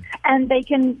fighting, and they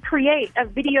can create a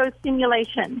video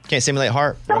simulation. Can't simulate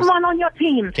heart. Rose. Someone on your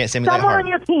team. Can't simulate Someone heart. on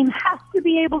your team has to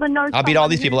be able to know. I'll beat all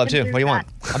these someone people who up too. can What do you want?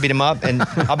 I'll beat them up, and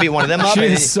I'll beat one of them up. She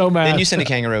and is so mad. Then you send a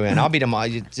kangaroo in. I'll beat them all.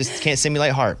 You just can't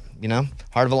simulate heart. You know,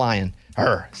 heart of a lion.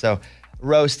 Her. So,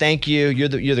 Rose, thank you.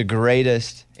 You're the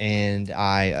greatest, and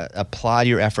I applaud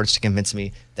your efforts to convince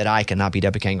me that I cannot beat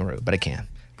up a kangaroo, but I can.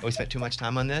 But we spent too much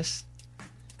time on this. I'm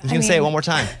just gonna say it one more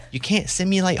time. You can't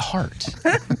simulate heart.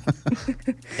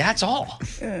 That's all.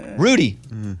 Rudy.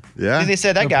 Yeah. They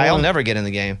said that Good guy, he'll point. never get in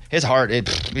the game. His heart,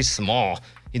 he's small.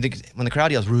 When the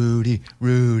crowd yells, Rudy,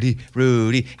 Rudy,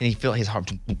 Rudy, and he feels his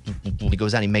heart, he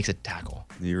goes out and he makes a tackle.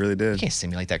 You really You did. can't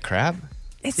simulate that crap.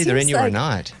 It It's either in seems you or like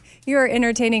not. You're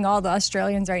entertaining all the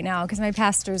Australians right now because my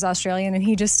pastor's Australian and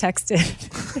he just texted.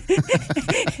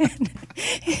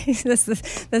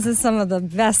 This is some of the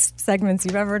best segments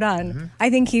you've ever done. Mm-hmm. I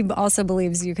think he also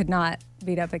believes you could not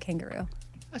beat up a kangaroo.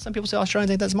 Some people say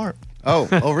Australians ain't that smart. Oh,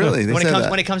 really? They when said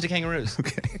that. it comes to kangaroos.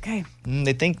 Okay.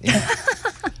 They think. Yeah.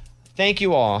 Thank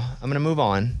you all. I'm going to move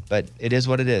on, but it is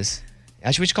what it is.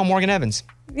 Actually, we should call Morgan Evans.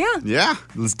 Yeah. Yeah,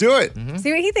 let's do it.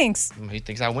 See what he thinks. He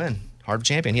thinks I win. Heart of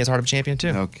Champion. He has Heart of Champion too.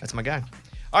 Okay. That's my guy.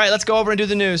 All right, let's go over and do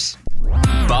the news.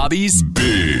 Bobby's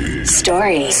Big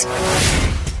Stories.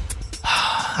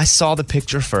 I saw the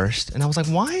picture first, and I was like,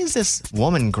 why is this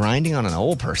woman grinding on an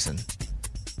old person?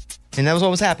 And that was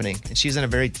what was happening. And she's in a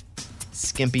very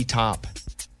skimpy top,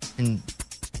 and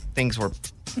things were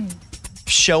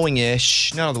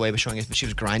showing-ish, not all the way, but showing-ish, but she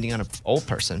was grinding on an old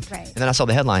person. Right. And then I saw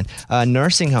the headline,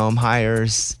 nursing home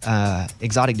hires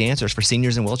exotic dancers for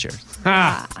seniors in wheelchairs.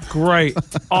 Great.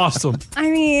 Awesome. I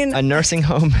mean, A nursing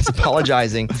home is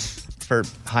apologizing for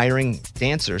hiring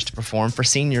dancers to perform for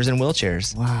seniors in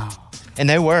wheelchairs. Wow. And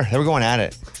they were going at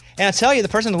it. And I tell you, the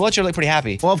person in the wheelchair looked pretty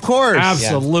happy. Well, of course.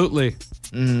 Absolutely.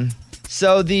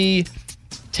 So the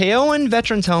Teowan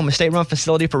Veterans Home, a state-run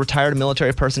facility for retired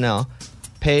military personnel,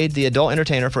 paid the adult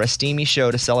entertainer for a steamy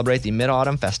show to celebrate the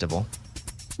Mid-Autumn Festival.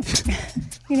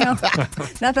 you know,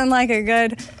 nothing like a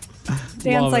good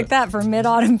dance Love like it. that for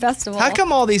Mid-Autumn Festival. How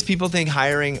come all these people think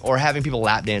hiring or having people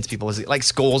lap dance people is like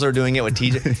schools are doing it with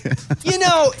TJ? You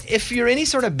know, if you're any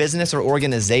sort of business or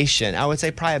organization, I would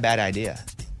say probably a bad idea.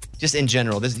 Just in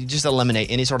general, just eliminate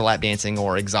any sort of lap dancing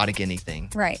or exotic anything.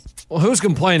 Right. Well, who's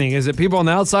complaining? Is it people on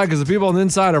the outside? Because the people on the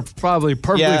inside are probably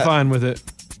perfectly Yeah. fine with it.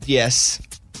 Yes.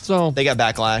 So They got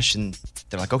backlash and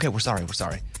they're like, okay, we're sorry.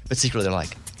 But secretly they're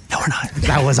like, no, we're not.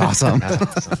 That was awesome.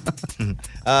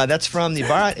 That's from the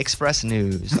Bharat Express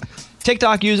News.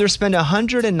 TikTok users spend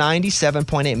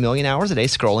 197.8 million hours a day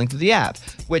scrolling through the app,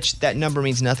 which that number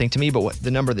means nothing to me, but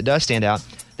the number that does stand out,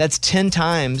 that's 10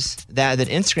 times that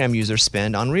Instagram users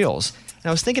spend on Reels. And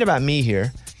I was thinking about me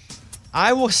here.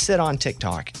 I will sit on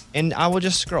TikTok and I will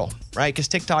just scroll, right? Because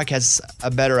TikTok has a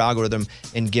better algorithm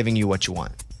in giving you what you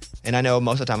want. And I know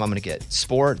most of the time I'm going to get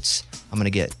sports, I'm going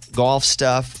to get golf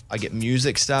stuff, I get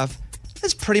music stuff.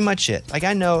 That's pretty much it. Like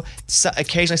I know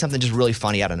occasionally something just really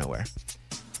funny out of nowhere.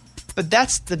 But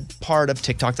that's the part of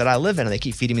TikTok that I live in, and they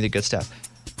keep feeding me the good stuff.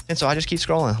 And so I just keep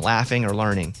scrolling, laughing or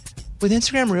learning. With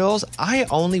Instagram Reels, I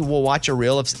only will watch a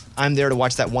reel if I'm there to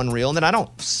watch that one reel, and then I don't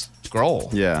scroll.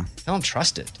 Yeah. I don't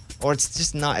trust it. Or it's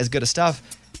just not as good of stuff.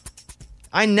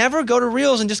 I never go to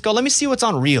Reels and just go, let me see what's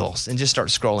on Reels and just start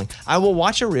scrolling. I will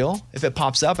watch a reel if it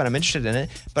pops up and I'm interested in it,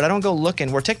 but I don't go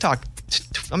looking where TikTok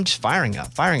I'm just firing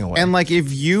away. And like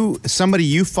if somebody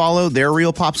you follow, their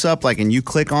reel pops up, like, and you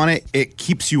click on it, it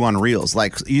keeps you on reels.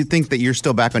 Like you think that you're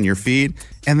still back on your feed,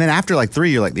 and then after like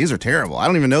 3, you're like, these are terrible. I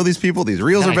don't even know these people. These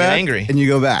reels Then are I get bad. angry. And you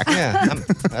go back. Yeah,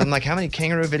 I'm like, how many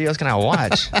kangaroo videos can I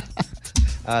watch?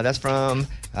 That's from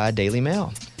Daily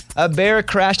Mail. A bear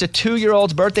crashed a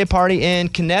 2-year-old's birthday party in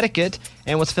Connecticut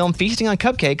and was filmed feasting on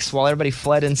cupcakes while everybody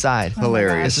fled inside.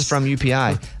 Hilarious. This is from UPI.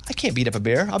 I can't beat up a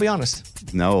bear. I'll be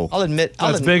honest. No. I'll admit.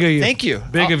 That's big of you. Thank you.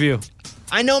 Big of you.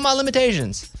 I know my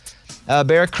limitations. A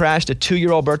bear crashed a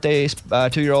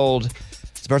 2-year-old's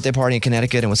birthday party in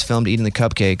Connecticut and was filmed eating the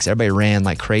cupcakes. Everybody ran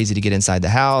like crazy to get inside the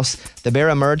house. The bear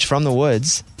emerged from the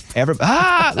woods.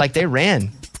 Like they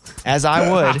ran, as I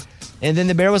would. And then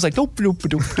the bear was like, doop, doop,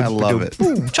 doop, doop, I love it.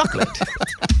 Boom, chocolate.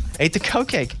 Ate the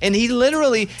cupcake. And he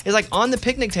literally is like on the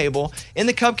picnic table in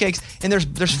the cupcakes, and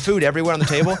there's food everywhere on the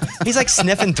table. He's like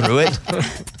sniffing through it.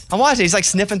 I watched it. He's like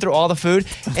sniffing through all the food,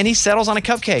 and he settles on a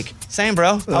cupcake. Same, bro.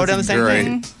 I would have done the same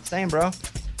thing. Same, bro.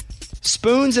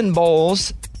 Spoons and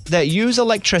bowls that use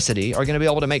electricity are going to be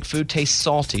able to make food taste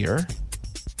saltier,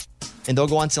 and they'll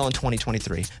go on sale in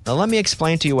 2023. Now, let me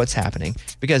explain to you what's happening,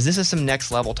 because this is some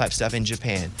next level type stuff in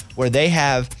Japan, where they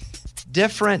have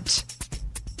different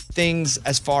things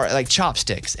as far like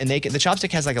chopsticks, and the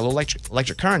chopstick has like a little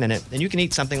electric current in it, and you can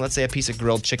eat something, let's say a piece of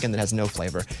grilled chicken that has no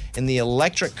flavor, and the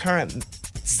electric current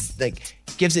like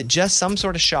gives it just some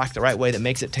sort of shock the right way that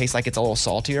makes it taste like it's a little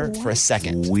saltier for a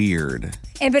second. Weird.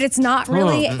 But it's not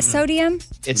really sodium?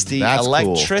 It's the That's cool.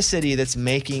 electricity that's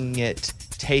making it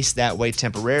taste that way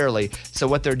temporarily. So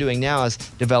what they're doing now is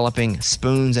developing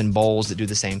spoons and bowls that do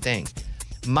the same thing.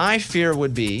 My fear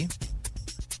would be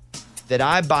that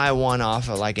I buy one off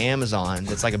of like Amazon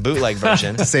that's like a bootleg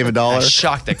version. Save $1. I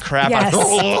shock the crap out of it.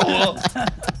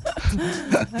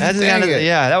 That's kind of,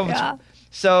 Yeah.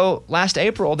 So last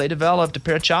April, they developed a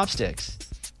pair of chopsticks.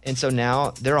 And so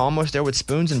now they're almost there with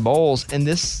spoons and bowls. And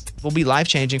this will be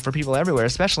life-changing for people everywhere,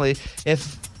 especially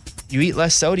if you eat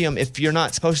less sodium if you're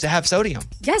not supposed to have sodium.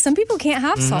 Yeah, some people can't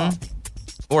have salt.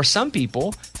 Or some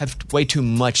people have way too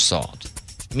much salt.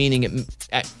 Meaning,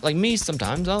 like me,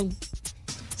 sometimes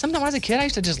when I was a kid, I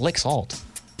used to just lick salt.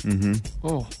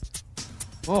 What?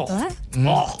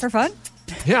 Oh. For fun?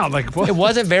 Yeah, like what? It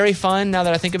wasn't very fun now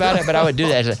that I think about it, but I would do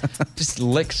that. Just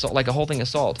lick salt, like a whole thing of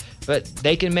salt. But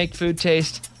they can make food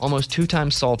taste almost 2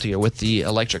 times saltier with the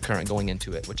electric current going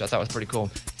into it, which I thought was pretty cool.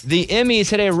 The Emmys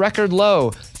hit a record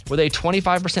low with a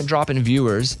 25% drop in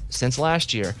viewers since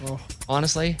last year.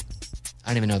 Honestly, I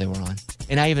didn't even know they were on.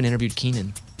 And I even interviewed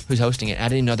Keenan, who's hosting it. I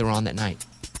didn't know they were on that night.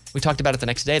 We talked about it the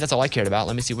next day. That's all I cared about.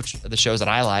 Let me see which of the shows that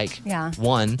I like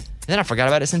won. And then I forgot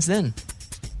about it since then.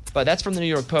 But that's from the New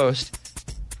York Post.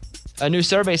 A new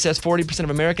survey says 40% of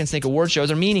Americans think award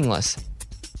shows are meaningless.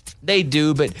 They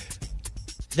do, but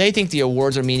they think the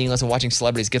awards are meaningless and watching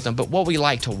celebrities get them. But what we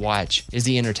like to watch is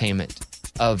the entertainment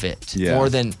of it. Yeah. More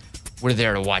than we're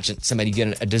there to watch somebody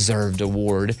get a deserved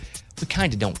award. We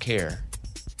kind of don't care.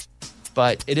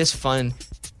 But it is fun.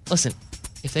 Listen,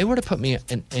 if they were to put me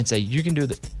and say, you can do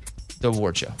the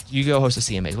award show, you go host the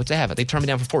CMAs, which they haven't. They've turned me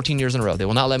down for 14 years in a row. They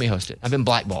will not let me host it. I've been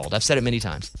blackballed. I've said it many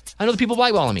times. I know the people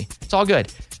blackballing me. It's all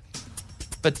good.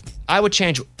 But I would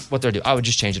change what they're doing. I would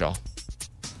just change it all.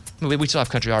 I mean, we still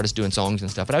have country artists doing songs and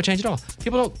stuff, but I would change it all.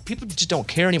 People just don't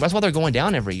care anymore. That's why they're going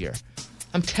down every year.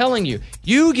 I'm telling you,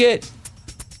 you get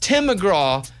Tim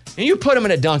McGraw and you put him in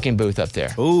a Dunkin' booth up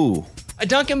there. Ooh. A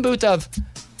Dunkin' booth of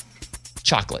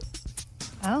chocolate.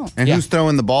 Oh. And who's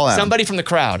throwing the ball at him? Somebody from the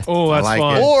crowd. Oh, that's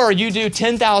fun. Or you do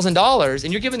 $10,000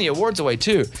 and you're giving the awards away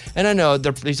too. And I know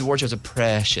these award shows are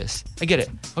precious. I get it.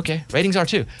 Okay, ratings are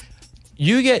too.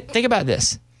 Think about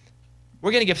this. We're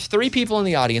going to give 3 people in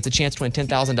the audience a chance to win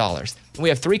 $10,000. And we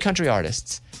have 3 country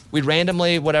artists. We'd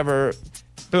randomly, whatever,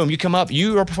 boom, you come up,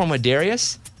 you are performing with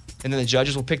Darius, and then the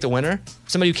judges will pick the winner.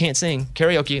 Somebody who can't sing,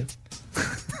 karaoke.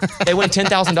 They win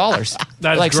 $10,000.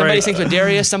 That's like great. somebody sings with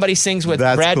Darius, somebody sings with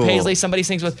Brad cool. Paisley, somebody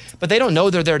sings with, but they don't know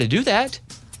they're there to do that.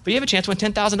 But you have a chance to win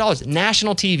 $10,000.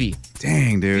 National TV.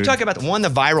 Dang, dude. You talk about the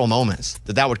viral moments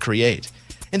that would create.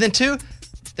 And then 2,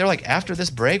 they're like, after this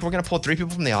break, we're going to pull 3 people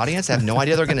from the audience that have no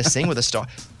idea they're going to sing with a star.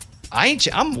 I'm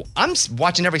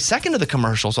watching every second of the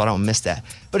commercial so I don't miss that.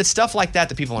 But it's stuff like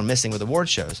that people are missing with award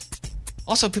shows.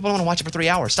 Also, people don't want to watch it for 3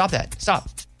 hours. Stop that. Stop.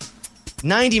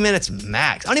 90 minutes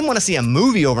max. I don't even want to see a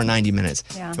movie over 90 minutes.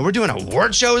 Yeah. And we're doing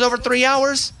award shows over 3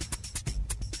 hours?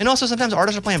 And also, sometimes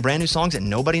artists are playing brand new songs that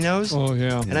nobody knows. Oh,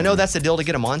 yeah. And I know that's the deal to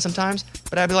get them on sometimes.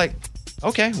 But I'd be like,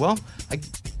 okay, well,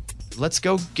 let's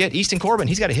go get Easton Corbin.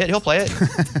 He's got a hit. He'll play it.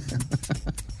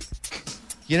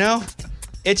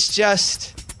 It's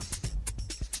just,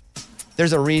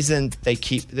 There's a reason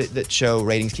that show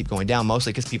ratings keep going down,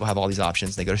 mostly because people have all these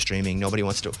options. They go to streaming. Nobody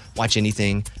wants to watch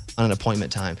anything on an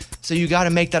appointment time. So you got to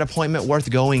make that appointment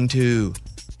worth going to.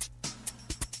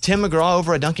 Tim McGraw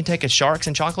over at Dunkin' take a Sharks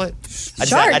and chocolate? I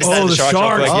just added the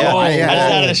Sharks. Real quick. Yeah. I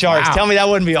just added the Sharks. Wow. Tell me that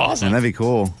wouldn't be awesome. And that'd be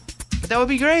cool. But that would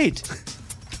be great.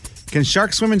 Can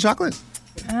sharks swim in chocolate?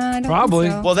 I don't Probably.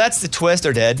 think so. Well, that's the twist.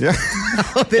 They're dead. Yeah.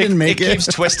 They didn't make it. It keeps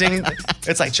twisting.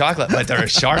 It's like chocolate, but there are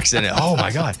sharks in it. Oh,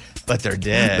 my God. But they're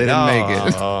dead. They didn't make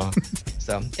it.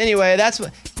 So, anyway, that's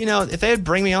what, if they would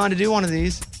bring me on to do one of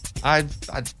these,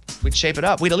 we'd shape it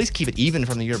up. We'd at least keep it even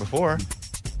from the year before.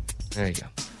 There you go.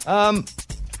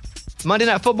 Monday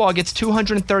Night Football gets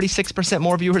 236%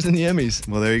 more viewers than the Emmys.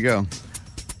 Well, there you go.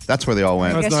 That's where they all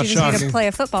went. I guess you just need to play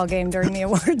a football game during the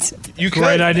awards. You could.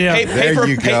 Great idea. There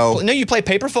you go. No, you play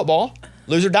paper football.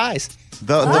 Loser dies.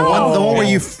 The one where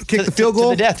you kick the field goal?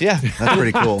 To the death, yeah. That's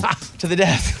pretty cool. To the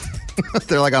death.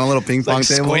 They're like on a little ping pong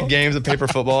table. Squid Games of paper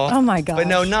football. Oh, my God. But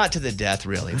no, not to the death,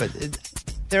 really. But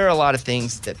there are a lot of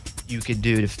things that you could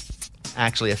do to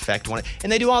actually affect one.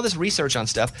 And they do all this research on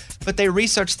stuff, but they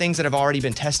research things that have already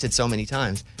been tested so many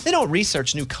times. They don't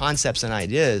research new concepts and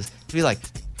ideas to be like,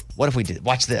 what if we did?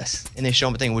 Watch this. And they show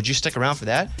them a thing. Would you stick around for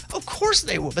that? Of course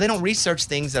they would. But they don't research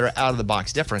things that are out of the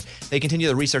box different. They continue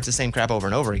to research the same crap over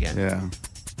and over again. Yeah.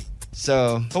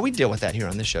 So, but we deal with that here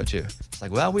on this show too. It's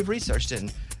like, well, we've researched it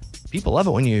and people love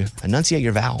it when you enunciate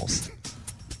your vowels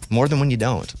more than when you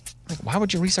don't. Like, why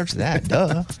would you research that?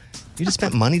 Duh. You just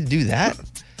spent money to do that?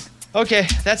 Okay,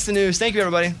 that's the news. Thank you,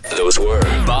 everybody. Those were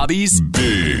Bobby's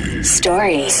Big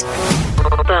Stories.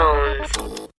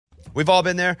 We've all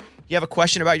been there. You have a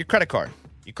question about your credit card.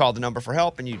 You call the number for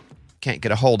help and you can't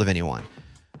get a hold of anyone.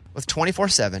 With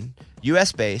 24/7,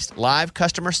 U.S.-based live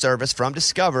customer service from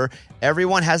Discover,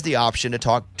 everyone has the option to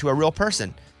talk to a real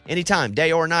person. Anytime,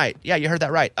 day or night. Yeah, you heard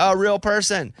that right. A real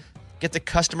person. Get the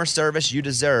customer service you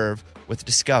deserve with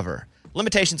Discover.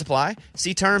 Limitations apply.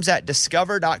 See terms at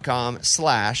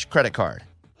discover.com/credit card.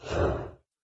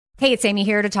 Hey, it's Amy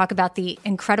here to talk about the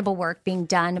incredible work being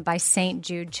done by St.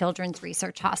 Jude Children's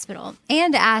Research Hospital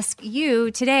and to ask you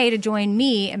today to join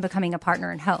me in becoming a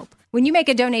partner in hope. When you make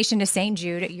a donation to St.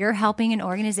 Jude, you're helping an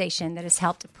organization that has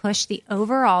helped push the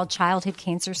overall childhood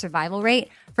cancer survival rate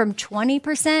from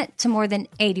 20% to more than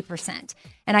 80%.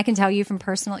 And I can tell you from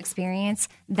personal experience,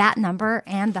 that number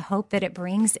and the hope that it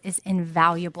brings is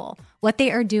invaluable. What they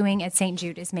are doing at St.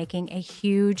 Jude is making a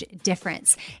huge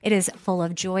difference. It is full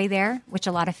of joy there, which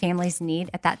a lot of families need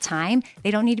at that time.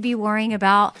 They don't need to be worrying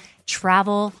about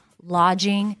travel,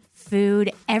 lodging,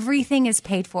 food. Everything is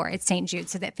paid for at St. Jude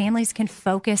so that families can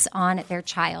focus on their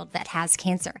child that has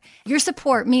cancer. Your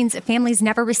support means that families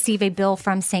never receive a bill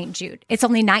from St. Jude. It's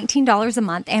only $19 a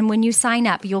month, and when you sign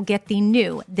up, you'll get the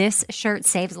new This Shirt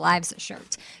Saves Lives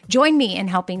shirt. Join me in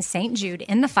helping St. Jude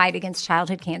in the fight against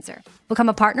childhood cancer. Become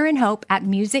a partner in hope at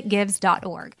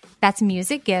musicgives.org. That's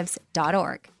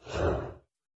musicgives.org.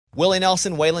 Willie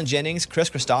Nelson, Waylon Jennings, Chris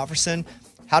Christopherson.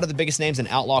 How did the biggest names in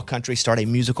outlaw country start a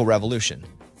musical revolution?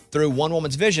 Through one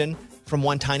woman's vision from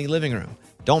one tiny living room.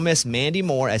 Don't miss Mandy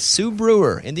Moore as Sue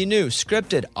Brewer in the new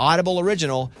scripted Audible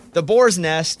original, The Boar's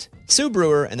Nest, Sue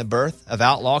Brewer and the Birth of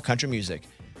Outlaw Country Music.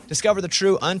 Discover the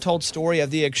true untold story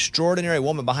of the extraordinary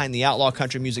woman behind the outlaw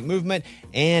country music movement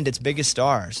and its biggest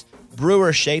stars.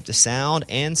 Brewer shaped the sound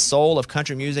and soul of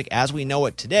country music as we know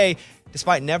it today,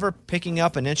 despite never picking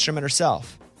up an instrument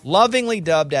herself. Lovingly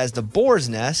dubbed as The Boar's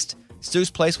Nest,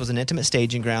 Sue's place was an intimate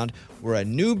staging ground where a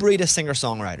new breed of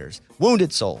singer-songwriters,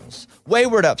 wounded souls,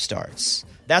 wayward upstarts.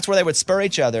 That's where they would spur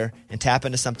each other and tap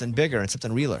into something bigger and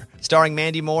something realer. Starring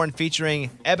Mandy Moore and featuring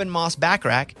Eben Moss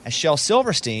Backrack as Shel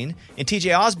Silverstein and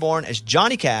TJ Osborne as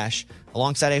Johnny Cash,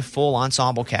 alongside a full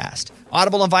ensemble cast.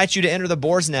 Audible invites you to enter the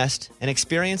Boar's Nest and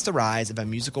experience the rise of a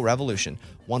musical revolution.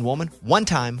 One woman, one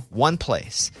time, one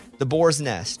place. The Boar's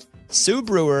Nest, Sue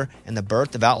Brewer, and the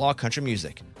birth of outlaw country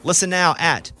music. Listen now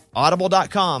at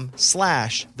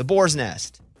audible.com/The Boar's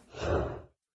Nest.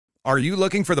 Are you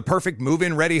looking for the perfect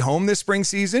move-in ready home this spring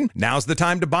season? Now's the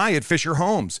time to buy at Fisher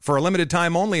Homes. For a limited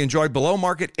time only, enjoy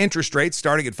below-market interest rates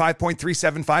starting at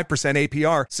 5.375%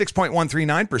 APR,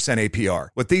 6.139% APR.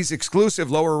 With these exclusive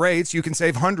lower rates, you can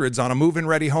save hundreds on a move-in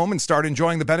ready home and start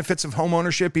enjoying the benefits of home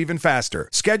ownership even faster.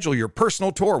 Schedule your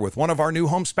personal tour with one of our new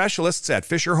home specialists at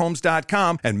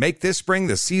FisherHomes.com and make this spring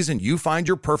the season you find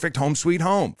your perfect home sweet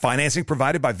home. Financing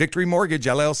provided by Victory Mortgage,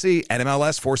 LLC,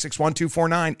 NMLS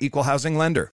 461249, Equal Housing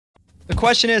Lender. The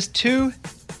question is,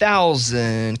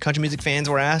 2,000 country music fans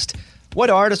were asked, what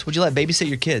artist would you let babysit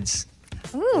your kids?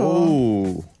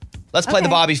 Ooh. Let's play the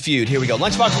Bobby Feud. Here we go.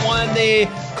 Lunchbox won the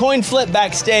coin flip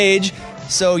backstage.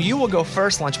 So you will go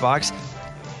first, Lunchbox.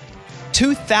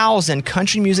 2,000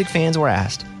 country music fans were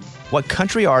asked, what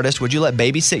country artist would you let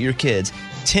babysit your kids?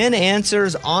 10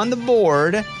 answers on the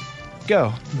board.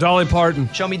 Go. Dolly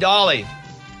Parton. Show me Dolly.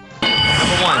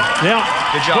 Number 1.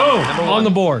 Yeah. Good job. Boom. Number 1. On the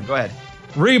board. Go ahead.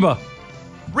 Reba.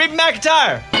 Reba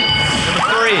McEntire.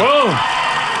 Number 3. Boom.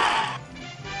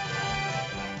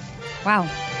 Wow.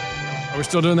 Are we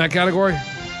still doing that category?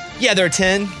 Yeah, there are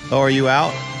 10. Oh, are you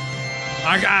out?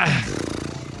 I got.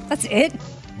 That's it?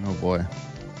 Oh, boy.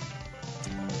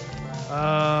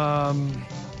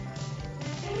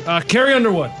 Carrie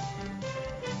Underwood.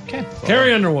 Okay.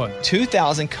 Carrie Underwood.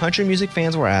 2,000 country music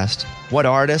fans were asked, what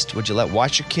artist would you let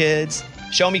watch your kids?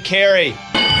 Show me Carrie.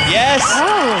 Yes.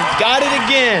 Oh. Got it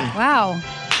again. Wow.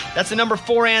 That's the number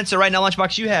 4 answer. Right now,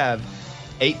 Lunchbox, you have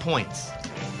 8 points.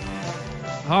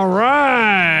 All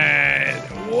right.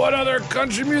 What other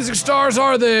country music stars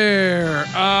are there?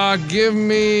 Give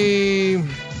me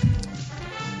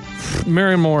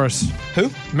Maren Morris. Who?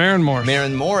 Maren Morris.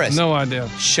 Maren Morris. No idea.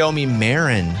 Show me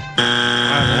Maren.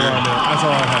 I have no idea. That's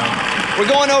all I have. We're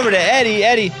going over to Eddie.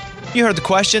 Eddie, you heard the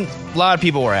question. A lot of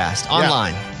people were asked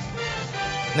online.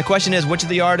 And the question is, which of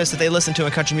the artists that they listen to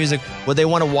in country music would they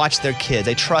want to watch their kids?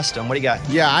 They trust them. What do you got?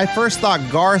 Yeah, I first thought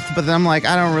Garth, but then I'm like,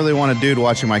 I don't really want a dude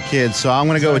watching my kids, so I'm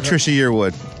going to go with Trisha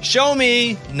Yearwood. Show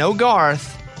me no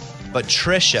Garth, but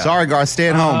Trisha. Sorry, Garth. Stay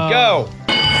at home. Go.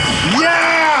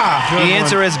 Yeah! The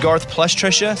answer is Garth plus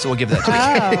Trisha, so we'll give that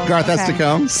to you. Garth has to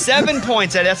come. 7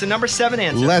 points, Eddie. That's the number 7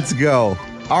 answer. Let's go.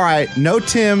 All right, no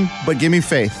Tim, but give me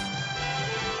Faith.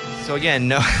 So again,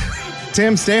 no.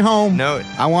 Tim, stay home. No.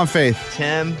 I want Faith.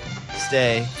 Tim,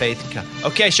 stay, Faith, come.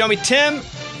 Okay, show me Tim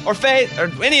or Faith or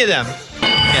any of them.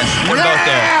 Yes, they're both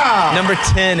there. Number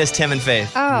 10 is Tim and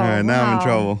Faith. Oh, All right, now I'm in wow.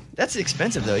 trouble. That's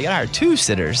expensive, though. You gotta hire 2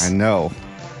 sitters. I know.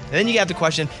 And then you have the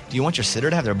question, do you want your sitter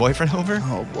to have their boyfriend over?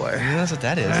 Oh, boy. Yeah, that's what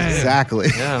that is. Exactly.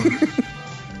 Yeah.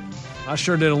 I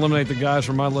sure did eliminate the guys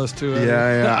from my list, too. Eddie.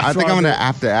 Yeah. I think I'm going to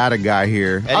have to add a guy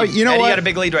here. Eddie, Oh, you know Eddie what? got a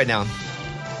big lead right now.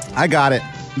 I got it.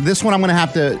 This one, I'm going to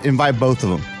have to invite both of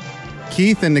them.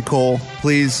 Keith and Nicole,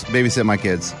 please babysit my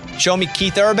kids. Show me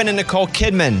Keith Urban and Nicole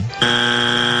Kidman.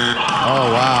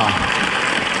 Oh,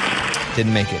 wow.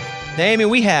 Didn't make it. Naomi,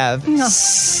 we have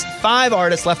 5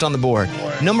 artists left on the board.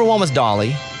 Number 1 was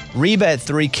Dolly. Reba at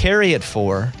 3, Carrie at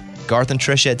 4, Garth and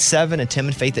Trisha at 7, and Tim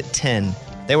and Faith at 10.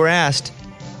 They were asked,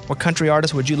 what country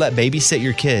artist would you let babysit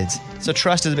your kids? So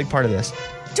trust is a big part of this.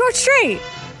 George Strait.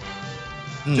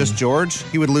 Just George?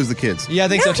 He would lose the kids. Yeah, I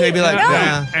think so too. He'd be like, No.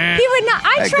 nah. He would not.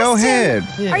 I Hey, trust go him. ahead.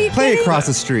 Are you Play kidding? across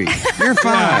the street. You're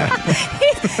fine.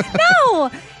 No.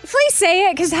 Please say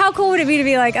it, because how cool would it be to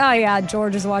be like, oh, yeah,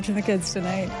 George is watching the kids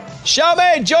tonight. Show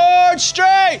me George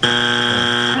Strait. No,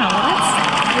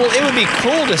 that's... Well, it would be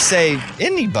cool to say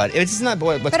anybody. It's not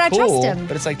what's But I cool, trust him.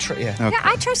 but it's like, yeah. Yeah,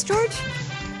 I trust George.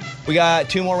 We got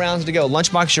 2 more rounds to go.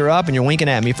 Lunchbox, you're up, and you're winking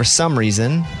at me for some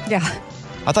reason. Yeah.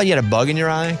 I thought you had a bug in your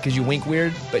eye because you wink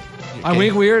weird, but I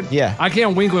wink weird? Yeah. I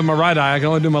can't wink with my right eye. I can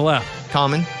only do my left.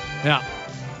 Common. Yeah.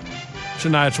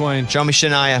 Shania Twain. Show me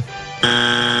Shania.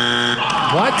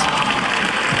 What?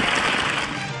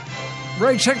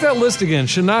 Ray, check that list again.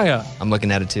 Shania. I'm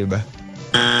looking at it too, bro.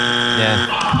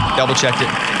 Yeah. Double checked it.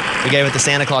 We gave it the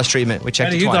Santa Claus treatment. We checked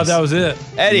Eddie, it you twice. thought that was it.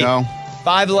 Eddie, No.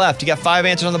 5 left. You got 5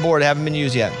 answers on the board that haven't been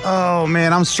used yet. Oh,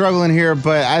 man, I'm struggling here,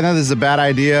 but I know this is a bad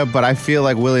idea, but I feel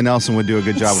like Willie Nelson would do a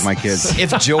good job with my kids. If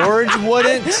George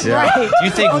wouldn't, Yeah. Right. you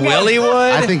think Willie would?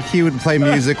 I think he would play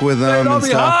music with them don't and be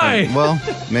stuff. high. And- well,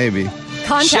 maybe.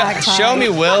 Contact Show time. me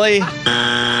Willie.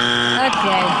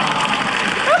 Okay.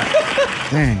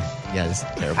 Dang. Yeah, this is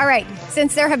terrible. All right.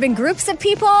 Since there have been groups of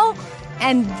people,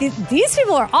 and these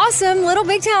people are awesome, Little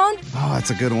Big Town. Oh, that's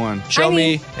a good one. Show I mean-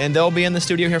 me, and they'll be in the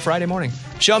studio here Friday morning.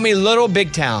 Show me Little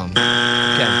Big Town. Okay.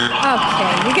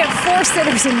 Okay. You get 4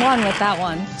 sitters in one with that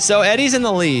one. So Eddie's in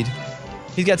the lead.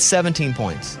 He's got 17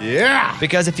 points. Yeah.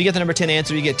 Because if you get the number 10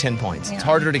 answer, you get 10 points. It's Yeah.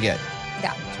 harder to get.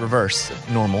 Yeah. It's reverse,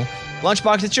 normal.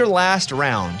 Lunchbox, it's your last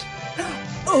round.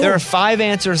 There are 5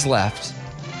 answers left.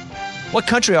 What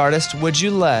country artist would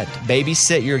you let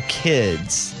babysit your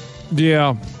kids?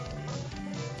 Yeah.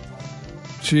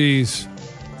 Jeez.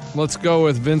 Let's go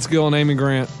with Vince Gill and Amy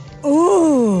Grant.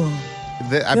 Ooh.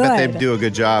 I bet they'd Good. do a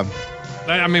good job.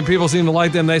 I mean, people seem to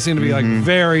like them. They seem to be like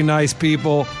very nice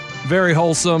people, very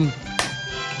wholesome.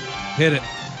 Hit it.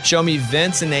 Show me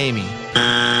Vince and Amy.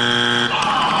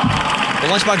 Well,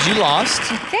 Lunchbox, you lost.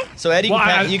 Okay. So Eddie,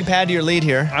 Well, you can pad to your lead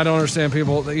here. I don't understand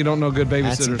people that you don't know good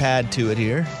Add some babysitters. pad to it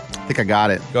here. I think I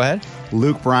got it. Go ahead.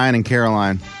 Luke, Brian, and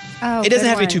Caroline. Oh, It doesn't good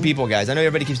have to be one. 2 people, guys. I know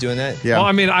everybody keeps doing that. Yeah. Well,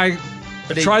 I mean, I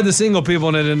But they- tried the single people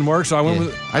and it didn't work, so I went Yeah.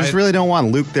 with. I just really don't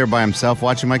want Luke there by himself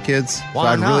watching my kids.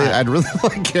 Why so not? I'd really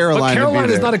like Caroline. But to Caroline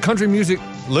be is there. not a country music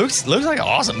Luke's like an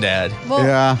awesome dad. Well,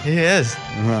 Yeah. He is.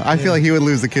 I feel like he would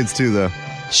lose the kids too, though.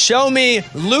 Show me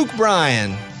Luke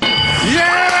Bryan.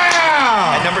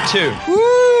 Yeah! At number 2.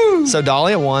 Woo! So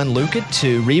Dolly at 1, Luke at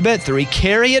 2, Reba at 3,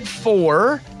 Carrie at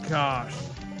 4. Gosh.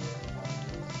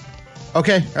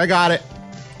 Okay, I got it.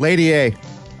 Lady A.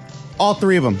 All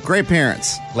 3 of them. Great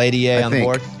parents. Lady A I on think. the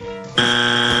board.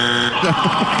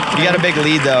 You got a big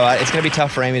lead, though. It's going to be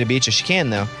tough for Amy to beat you. She can,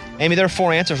 though. Amy, there are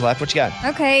 4 answers left. What you got?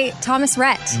 Okay, Thomas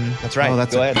Rhett. That's right. Oh,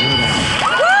 that's Go a ahead.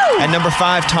 Woo! At number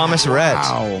 5, Thomas Rhett.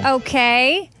 Wow.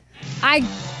 Okay.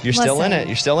 You're still in Listen, it.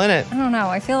 You're still in it. I don't know.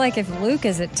 I feel like if Luke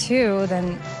is at 2,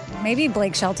 then maybe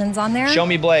Blake Shelton's on there. Show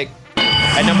me Blake.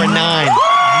 At number 9.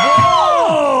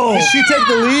 Whoa! Did she take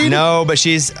the lead? No, but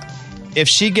if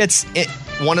she gets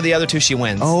one of the other 2, she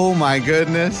wins. Oh, my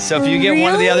goodness. So if you get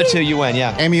one of the other 2, you win,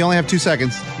 yeah. Amy, you only have 2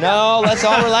 seconds. No, let's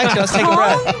all relax. Let's take a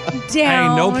breath.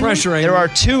 Down. Hey, no pressure, Amy. There are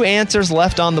 2 answers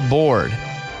left on the board.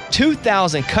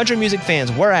 2,000 country music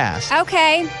fans were asked.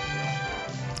 Okay.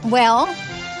 Well,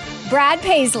 Brad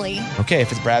Paisley. Okay,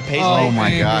 if it's Brad Paisley. Oh,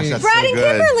 my gosh. That's Brad so and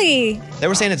good. Kimberly. They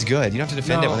were saying it's good. You don't have to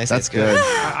defend it when they say That's it's good.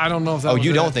 I don't know if that Oh, was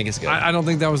you it. don't think it's good. I don't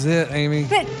think that was it, Amy.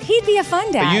 But he'd be a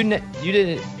fun dad. But you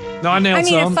didn't. No, I nailed I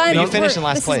mean, some. a fun. You finished in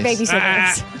last this place. Is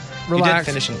babysitters. You Relax.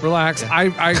 did finish in. Relax.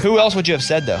 Yeah. Who else would you have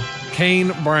said, though?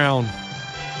 Kane Brown.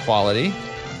 Quality.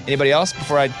 Anybody else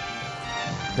before I...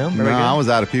 No? No, I was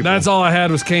out of people. That's all I had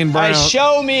was Kane Brown.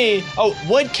 Show me. Oh,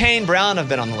 would Kane Brown have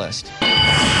been on the list?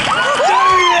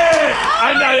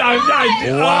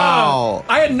 Wow.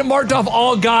 I had marked off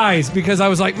all guys because I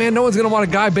was like, man, no one's going to want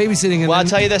a guy babysitting. Well, I'll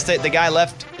tell you this. The guy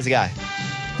left is a guy.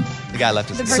 The guy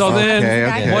left is a guy. So then,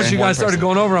 Okay. once you guys started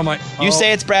going over, I'm like, You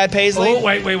say it's Brad Paisley? oh,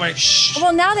 wait. Shh.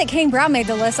 Well, now that Kane Brown made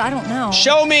the list, I don't know.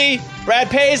 Show me Brad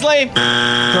Paisley. Church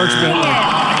Bentley.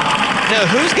 No,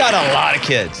 who's got a lot of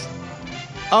kids?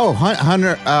 Oh,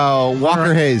 Hunter,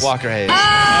 Walker Hayes. Walker Hayes.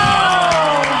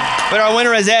 Oh! But our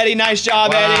winner is Eddie. Nice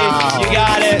job, Wow. Eddie. You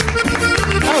got it.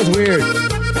 That was weird.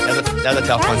 That was a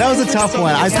tough one. That was a tough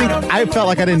one. I think I felt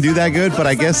like I didn't do that good, but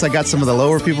I guess I got some of the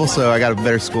lower people, so I got a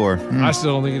better score. I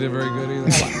still don't think you did very good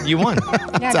either. You won. Yeah, I'll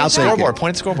good take job. Scoreboard.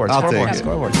 Point at scoreboard. I'll Scoreboard. take it.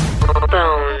 Scoreboard.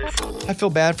 I feel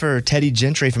bad for Teddy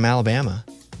Gentry from Alabama.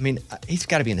 I mean, he's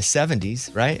got to be in the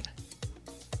 70s, right?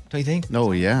 Don't you think?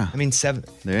 Oh, yeah. I mean,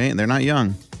 They're not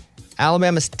young.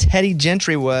 Alabama's Teddy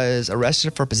Gentry was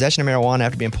arrested for possession of marijuana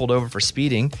after being pulled over for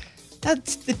speeding.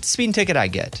 That's the speeding ticket I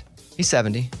get. He's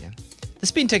 70. Yeah. The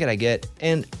speeding ticket I get.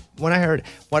 And what I heard,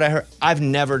 I've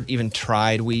never even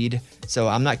tried weed. So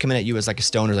I'm not coming at you as like a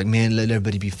stoner, like, man, let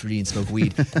everybody be free and smoke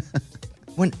weed.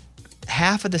 When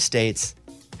half of the states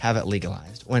have it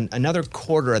legalized, when another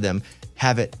quarter of them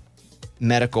have it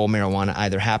medical marijuana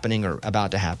either happening or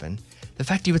about to happen, the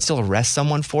fact you would still arrest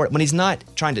someone for it when he's not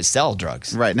trying to sell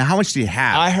drugs. Right. Now, how much do you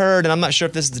have? I heard, and I'm not sure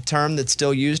if this is the term that's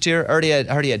still used here, I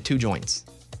heard he had 2 joints.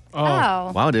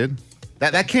 Oh. Wow, dude.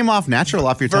 That came off natural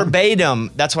off your tongue. Verbatim,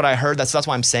 that's what I heard. That's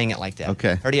why I'm saying it like that.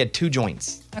 Okay. Heard he had 2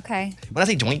 joints. Okay. When I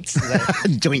say joints, is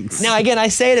that- Joints. now again, I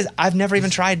say it as I've never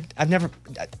even tried. I've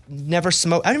never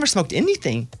smoked. I've never smoked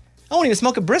anything. I won't even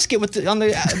smoke a brisket on the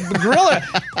griller.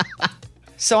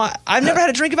 So I've never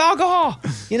had a drink of alcohol.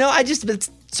 You know,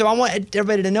 so I want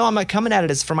everybody to know I'm not coming at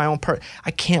it as for my own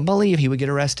I can't believe he would get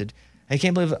arrested. I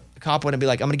can't believe a cop wouldn't be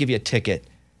like, I'm going to give you a ticket,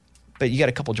 but you got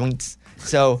a couple joints.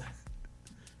 So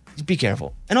be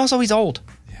careful. And also, he's old.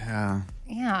 Yeah.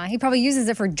 Yeah, he probably uses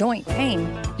it for joint pain.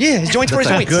 Yeah, his joints for his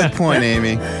That's a joints. good point,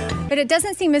 Amy. But it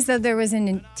doesn't seem as though there was an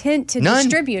intent to None.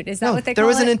 distribute. Is that No, what they there call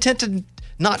was it? an intent to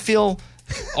not feel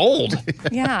old.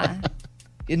 Yeah.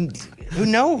 Who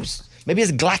knows? Maybe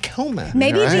it's glaucoma.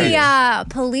 Maybe Right. the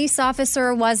police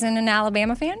officer wasn't an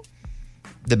Alabama fan?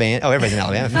 The band. Oh, everybody's an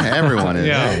Alabama fan. Yeah, everyone is.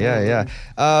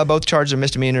 Yeah. Both charges are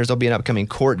misdemeanors. There'll be an upcoming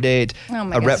court date. Oh,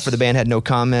 my A rep gosh. for the band had no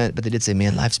comment, but they did say,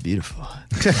 man, life's beautiful.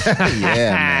 Yeah,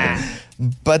 man.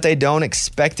 But they don't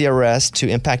expect the arrest to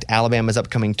impact Alabama's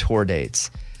upcoming tour dates.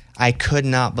 I could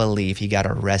not believe he got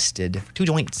arrested. 2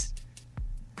 joints.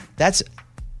 That's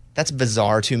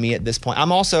bizarre to me at this point.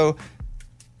 I'm also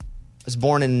was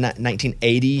born in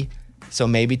 1980, so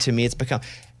maybe to me it's become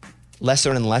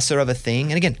lesser and lesser of a thing.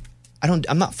 And again,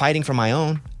 I'm not fighting for my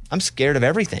own. I'm scared of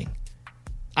everything.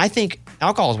 I think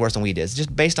alcohol is worse than weed is,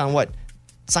 just based on what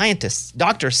scientists,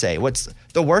 doctors say. What's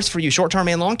the worst for you, short-term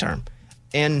and long-term?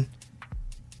 And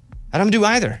I don't do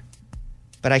either.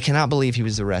 But I cannot believe he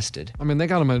was arrested. I mean, they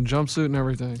got him in a jumpsuit and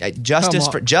everything. Justice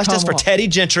for Teddy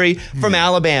Gentry from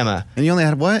Alabama. And you only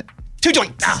had what? 2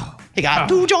 joints. He got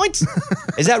 2 joints.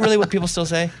 Is that really what people still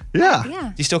say? Yeah. Yeah.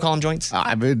 Do you still call them joints?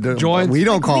 I mean, Joints. We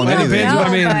don't call them It anything. depends. No,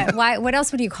 I mean- but why, what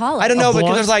else would you call it? I don't know,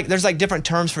 because blunt? there's like different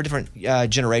terms for different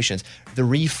generations. The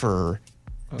reefer,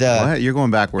 What? You're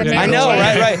going backwards. I know,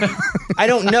 right. I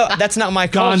don't know. That's not my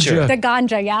culture. The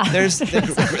ganja, yeah.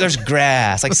 There's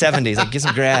grass, like 70s. Like, get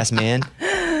some grass, man.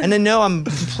 And then, no, I'm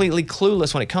completely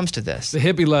clueless when it comes to this. The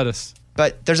hippie lettuce.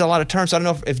 But there's a lot of terms, so I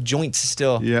don't know if joints is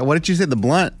still. Yeah, what did you say? The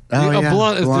blunt? Oh, A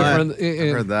blunt is different.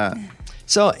 I heard that.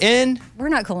 So, in We're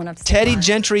not cool enough to Teddy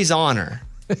Gentry's honor.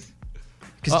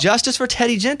 Because justice for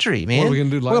Teddy Gentry, man. What are we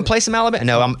going to do? We're going to play some Alabama.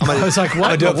 No, I'm going I was like,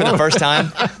 what? to do it for the first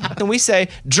time. And we say,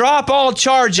 drop all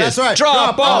charges. That's right.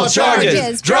 Drop all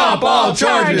charges. Drop all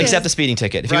charges. Except the speeding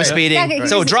ticket. If he was Right. speeding. Yeah,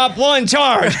 So drop one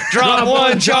charge. Drop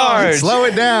one charge. Slow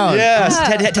it down. Yes.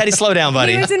 Teddy, slow down,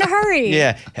 buddy. He was in a hurry.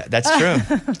 Yeah, that's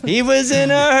true. He was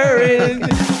in a hurry.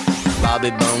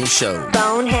 Bobby Bone Show.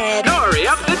 Bonehead. Story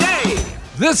of the day.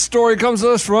 This story comes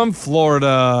to us from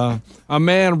Florida. A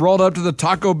man rolled up to the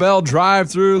Taco Bell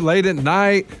drive-thru late at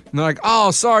night, and they're like,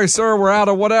 "Oh, sorry, sir, we're out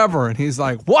of whatever." And he's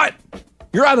like, "What?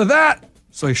 You're out of that?"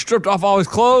 So he stripped off all his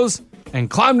clothes and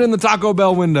climbed in the Taco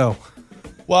Bell window.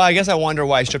 Well, I guess I wonder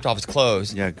why he stripped off his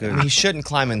clothes. Yeah, good. I mean, he shouldn't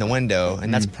climb in the window,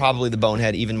 and that's probably the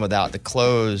bonehead even without the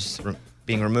clothes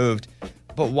being removed.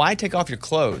 But why take off your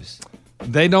clothes?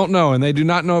 They don't know, and they do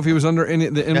not know if he was under any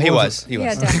the influence. No, he was. He Yeah,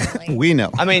 was. definitely. We know.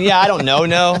 I mean, yeah, I don't know.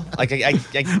 No, like I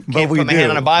can't we put my do.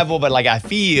 hand on a Bible, but like I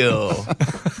feel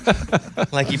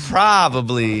like he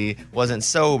probably wasn't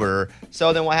sober.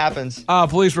 So then what happens?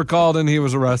 Police were called, and he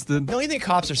was arrested. Don't you think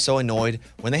cops are so annoyed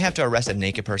when they have to arrest a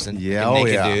naked person? Yeah, a oh,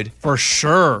 naked yeah. dude. For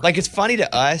sure. Like, it's funny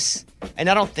to us, and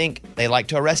I don't think they like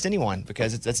to arrest anyone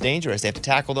because that's dangerous. They have to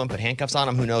tackle them, put handcuffs on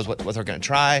them. Who knows what they're going to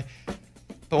try?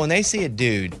 But when they see a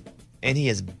dude and he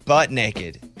is butt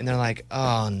naked, and they're like,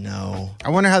 "Oh no!" I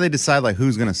wonder how they decide like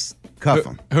who's gonna cuff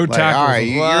him. Who like, tackles all right,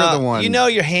 him? you're the one. You know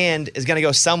your hand is going to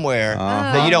go somewhere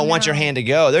that you don't want your hand to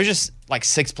go. There's just like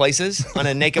 6 places on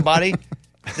a naked body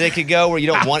that it could go where you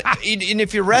don't want it. And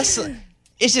if you're wrestling,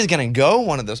 it's just going to go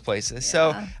one of those places.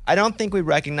 So I don't think we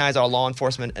recognize our law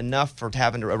enforcement enough for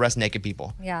having to arrest naked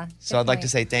people. Yeah. So I'd like to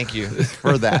say thank you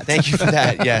for that. Thank you for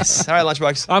that. Yes. All right,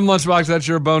 Lunchbox. I'm Lunchbox. That's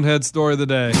your bonehead story of the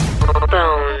day.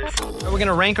 We're going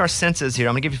to rank our senses here.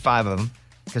 I'm going to give you 5 of them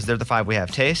because they're the 5 we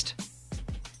have. Taste,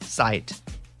 sight,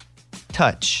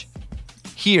 touch,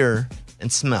 hear,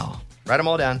 and smell. Write them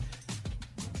all down.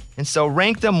 And so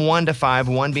rank them 1 to 5,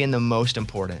 1 being the most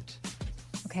important.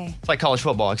 Okay. It's like college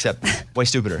football, except way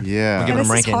stupider. Yeah. We're giving them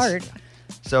This is rankings. hard.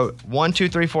 So 1, 2,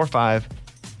 3, 4, 5.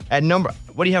 At number,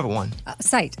 what do you have at 1?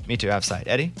 Sight. Me too, I have sight.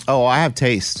 Eddie? Oh, I have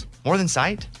taste. More than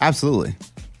sight? Absolutely.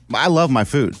 I love my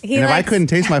food. He and if I likes- couldn't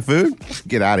taste my food,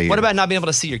 get out of here. What about not being able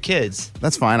to see your kids?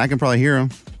 That's fine. I can probably hear them.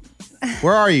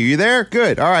 Where are you? You there?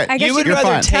 Good. All right. I guess You would could rather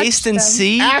fine. taste than them.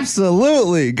 see?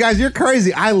 Absolutely. Guys, you're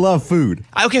crazy. I love food.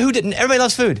 Okay, who didn't? Everybody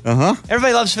loves food. Uh-huh.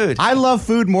 Everybody loves food. I love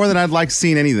food more than I'd like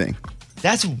seeing anything.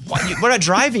 That's why we're not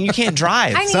driving. You can't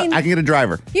drive. I So mean, I can get a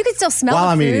driver. you could still smell While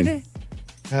the I'm food. eating.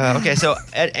 Okay, so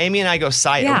Amy and I go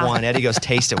sight at Yeah. 1. Eddie goes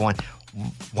taste at 1.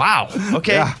 Wow.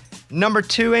 Okay. Yeah. Number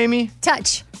 2, Amy.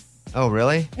 Touch. Oh,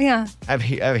 really? Yeah. I have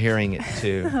hearing it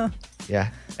too. Yeah.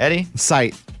 Eddie.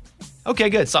 Sight. Okay,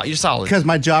 good. So, you're solid. Because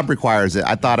my job requires it.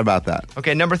 I thought about that.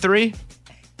 Okay, number 3.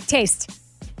 Taste.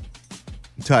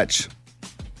 Touch.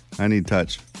 I need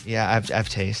touch. Yeah, I've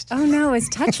taste. Oh no, is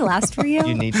touch last for you?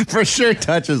 You need. For sure,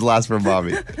 touch is last for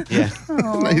Bobby. Yeah.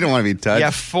 You don't want to be touched.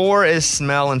 Yeah. 4 is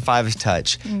smell and 5 is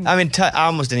touch. I mean, I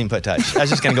almost didn't even put touch. I was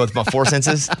just gonna go with my 4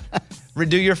 senses.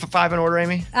 Do your 5 in order,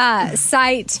 Amy.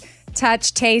 Sight,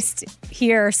 touch, taste,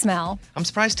 hear, smell. I'm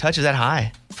surprised touch is that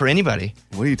high for anybody.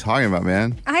 What are you talking about,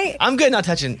 man? I'm good not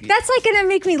touching. That's like gonna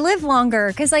make me live longer,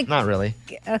 because like. Not really.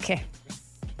 Okay.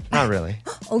 Not really.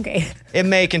 Okay. It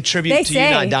may contribute They to you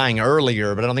say- not dying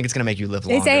earlier, but I don't think it's going to make you live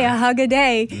They longer. say a hug a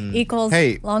day equals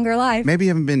Hey, longer life. Maybe you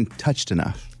haven't been touched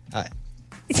enough. What?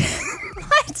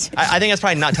 I think that's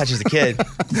probably not touch as a kid.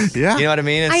 Yeah. You know what I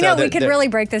mean? And I so know, we they're- could they're- really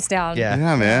break this down. Yeah.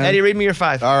 Yeah, man. Eddie, read me your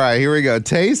 5. All right, here we go.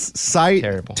 Taste, sight,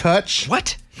 Terrible. touch,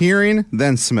 What? hearing,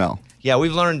 then smell. Yeah,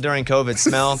 we've learned during COVID,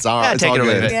 smell. Sorry, Yeah, it's take all it or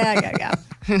leave good. it. Yeah.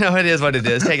 No, it is what it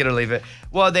is. Take it or leave it.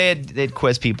 Well, they'd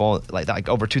quiz people, like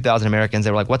over 2,000 Americans. They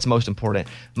were like, what's most important?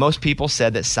 Most people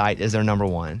said that sight is their number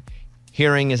 1.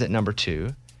 Hearing is at number 2.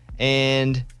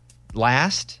 And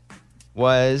last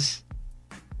was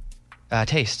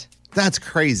taste. That's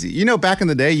crazy. You know, back in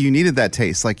the day, you needed that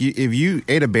taste. Like, if you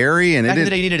ate a berry and Back in it the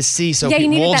day, you needed to see so Yeah, you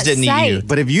needed wolves that didn't eat you. sight.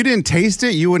 but if you didn't taste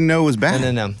it, you wouldn't know it was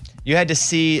bad. No. You had to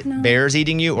see bears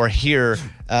eating you or hear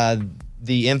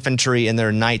the infantry and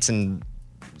their knights and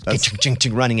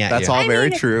running at That's you. all I very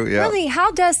mean, true. Yeah. Really,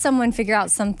 how does someone figure out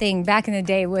something back in the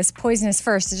day was poisonous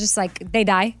first? It's just like they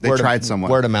die, They tried someone.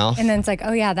 Word of mouth. and then it's like,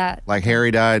 oh yeah, that. Like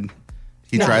Harry died.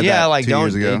 He tried yeah, that like 2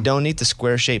 years ago. don't eat the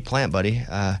square-shaped plant, buddy.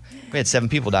 We had 7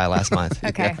 people die last month.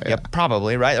 Okay. Yeah,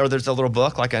 probably, right? Or there's a little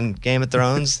book like on Game of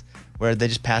Thrones where they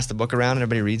just pass the book around and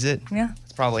everybody reads it. Yeah.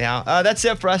 That's probably how. That's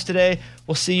it for us today.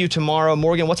 We'll see you tomorrow.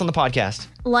 Morgan, what's on the podcast?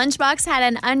 Lunchbox had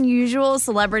an unusual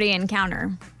celebrity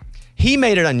encounter. He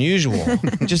made it unusual.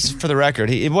 Just for the record,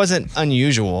 it wasn't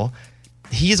unusual.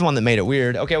 He's the one that made it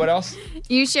weird. Okay, what else?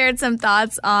 You shared some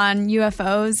thoughts on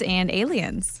UFOs and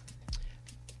aliens.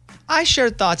 I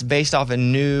shared thoughts based off a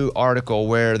new article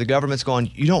where the government's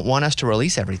going, you don't want us to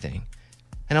release everything.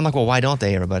 And I'm like, well, why don't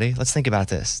they, everybody? Let's think about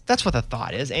this. That's what the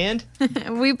thought is. And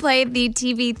we played the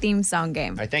TV theme song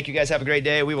game. All right, thank you guys. Have a great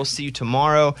day. We will see you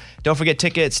tomorrow. Don't forget,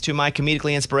 tickets to my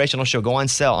comedically inspirational show go on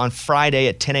sale on Friday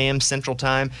at 10 a.m. Central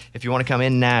Time if you want to come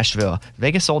in Nashville.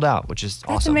 Vegas sold out, which is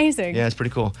awesome. That's amazing. Yeah, it's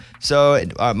pretty cool. So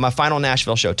my final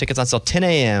Nashville show, tickets on sale 10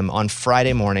 a.m. on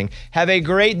Friday morning. Have a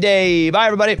great day. Bye,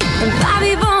 everybody.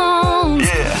 Bobby Bones.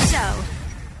 Yeah. Show.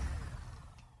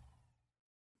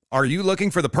 Are you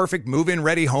looking for the perfect move-in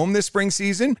ready home this spring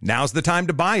season? Now's the time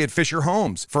to buy at Fisher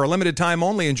Homes. For a limited time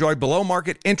only, enjoy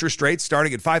below-market interest rates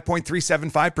starting at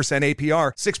 5.375%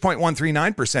 APR,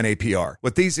 6.139% APR.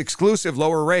 With these exclusive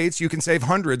lower rates, you can save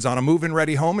hundreds on a move-in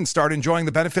ready home and start enjoying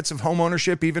the benefits of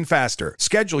homeownership even faster.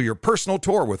 Schedule your personal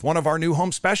tour with one of our new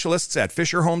home specialists at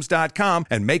FisherHomes.com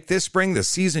and make this spring the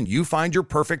season you find your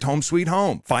perfect home sweet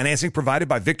home. Financing provided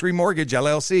by Victory Mortgage,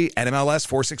 LLC, NMLS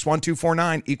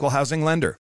 461249, Equal Housing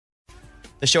Lender.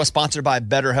 The show is sponsored by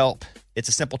BetterHelp. It's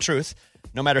a simple truth.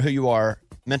 No matter who you are,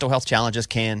 mental health challenges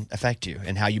can affect you,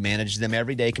 and how you manage them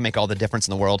every day can make all the difference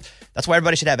in the world. That's why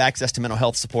everybody should have access to mental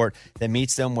health support that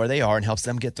meets them where they are and helps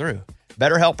them get through.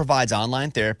 BetterHelp provides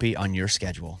online therapy on your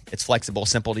schedule. It's flexible,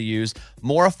 simple to use,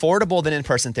 more affordable than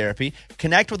in-person therapy.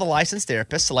 Connect with a licensed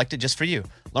therapist selected just for you.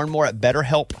 Learn more at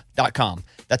BetterHelp.com.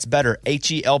 That's better,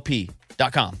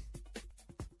 HELP.com.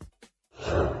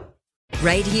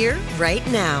 Right here, right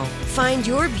now. Find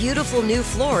your beautiful new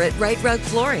floor at Right Rug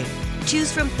Flooring.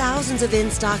 Choose from thousands of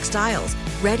in-stock styles,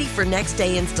 ready for next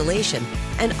day installation,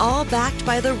 and all backed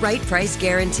by the right price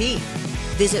guarantee.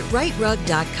 Visit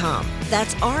rightrug.com.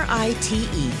 That's RITERUG.com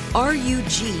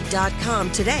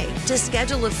today to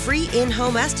schedule a free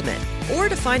in-home estimate or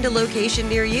to find a location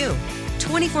near you.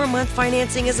 24-month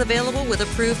financing is available with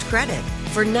approved credit.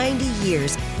 For 90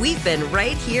 years, we've been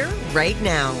right here, right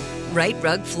now. Right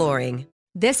Rug Flooring.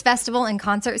 This festival and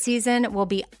concert season will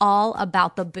be all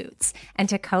about the boots, and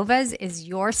Tecovas is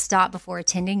your stop before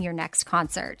attending your next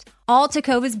concert. All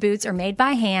Tecovas boots are made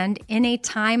by hand in a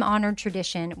time-honored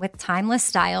tradition with timeless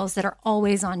styles that are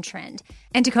always on trend.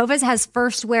 And Tecovas has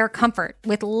first wear comfort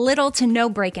with little to no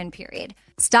break-in period.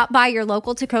 Stop by your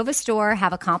local Tecovas store,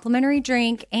 have a complimentary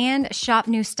drink, and shop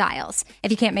new styles. If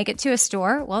you can't make it to a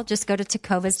store, well, just go to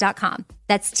tecovas.com.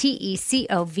 That's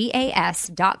TECOVAS.com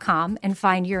and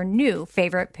find your new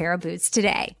favorite pair of boots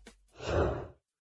today.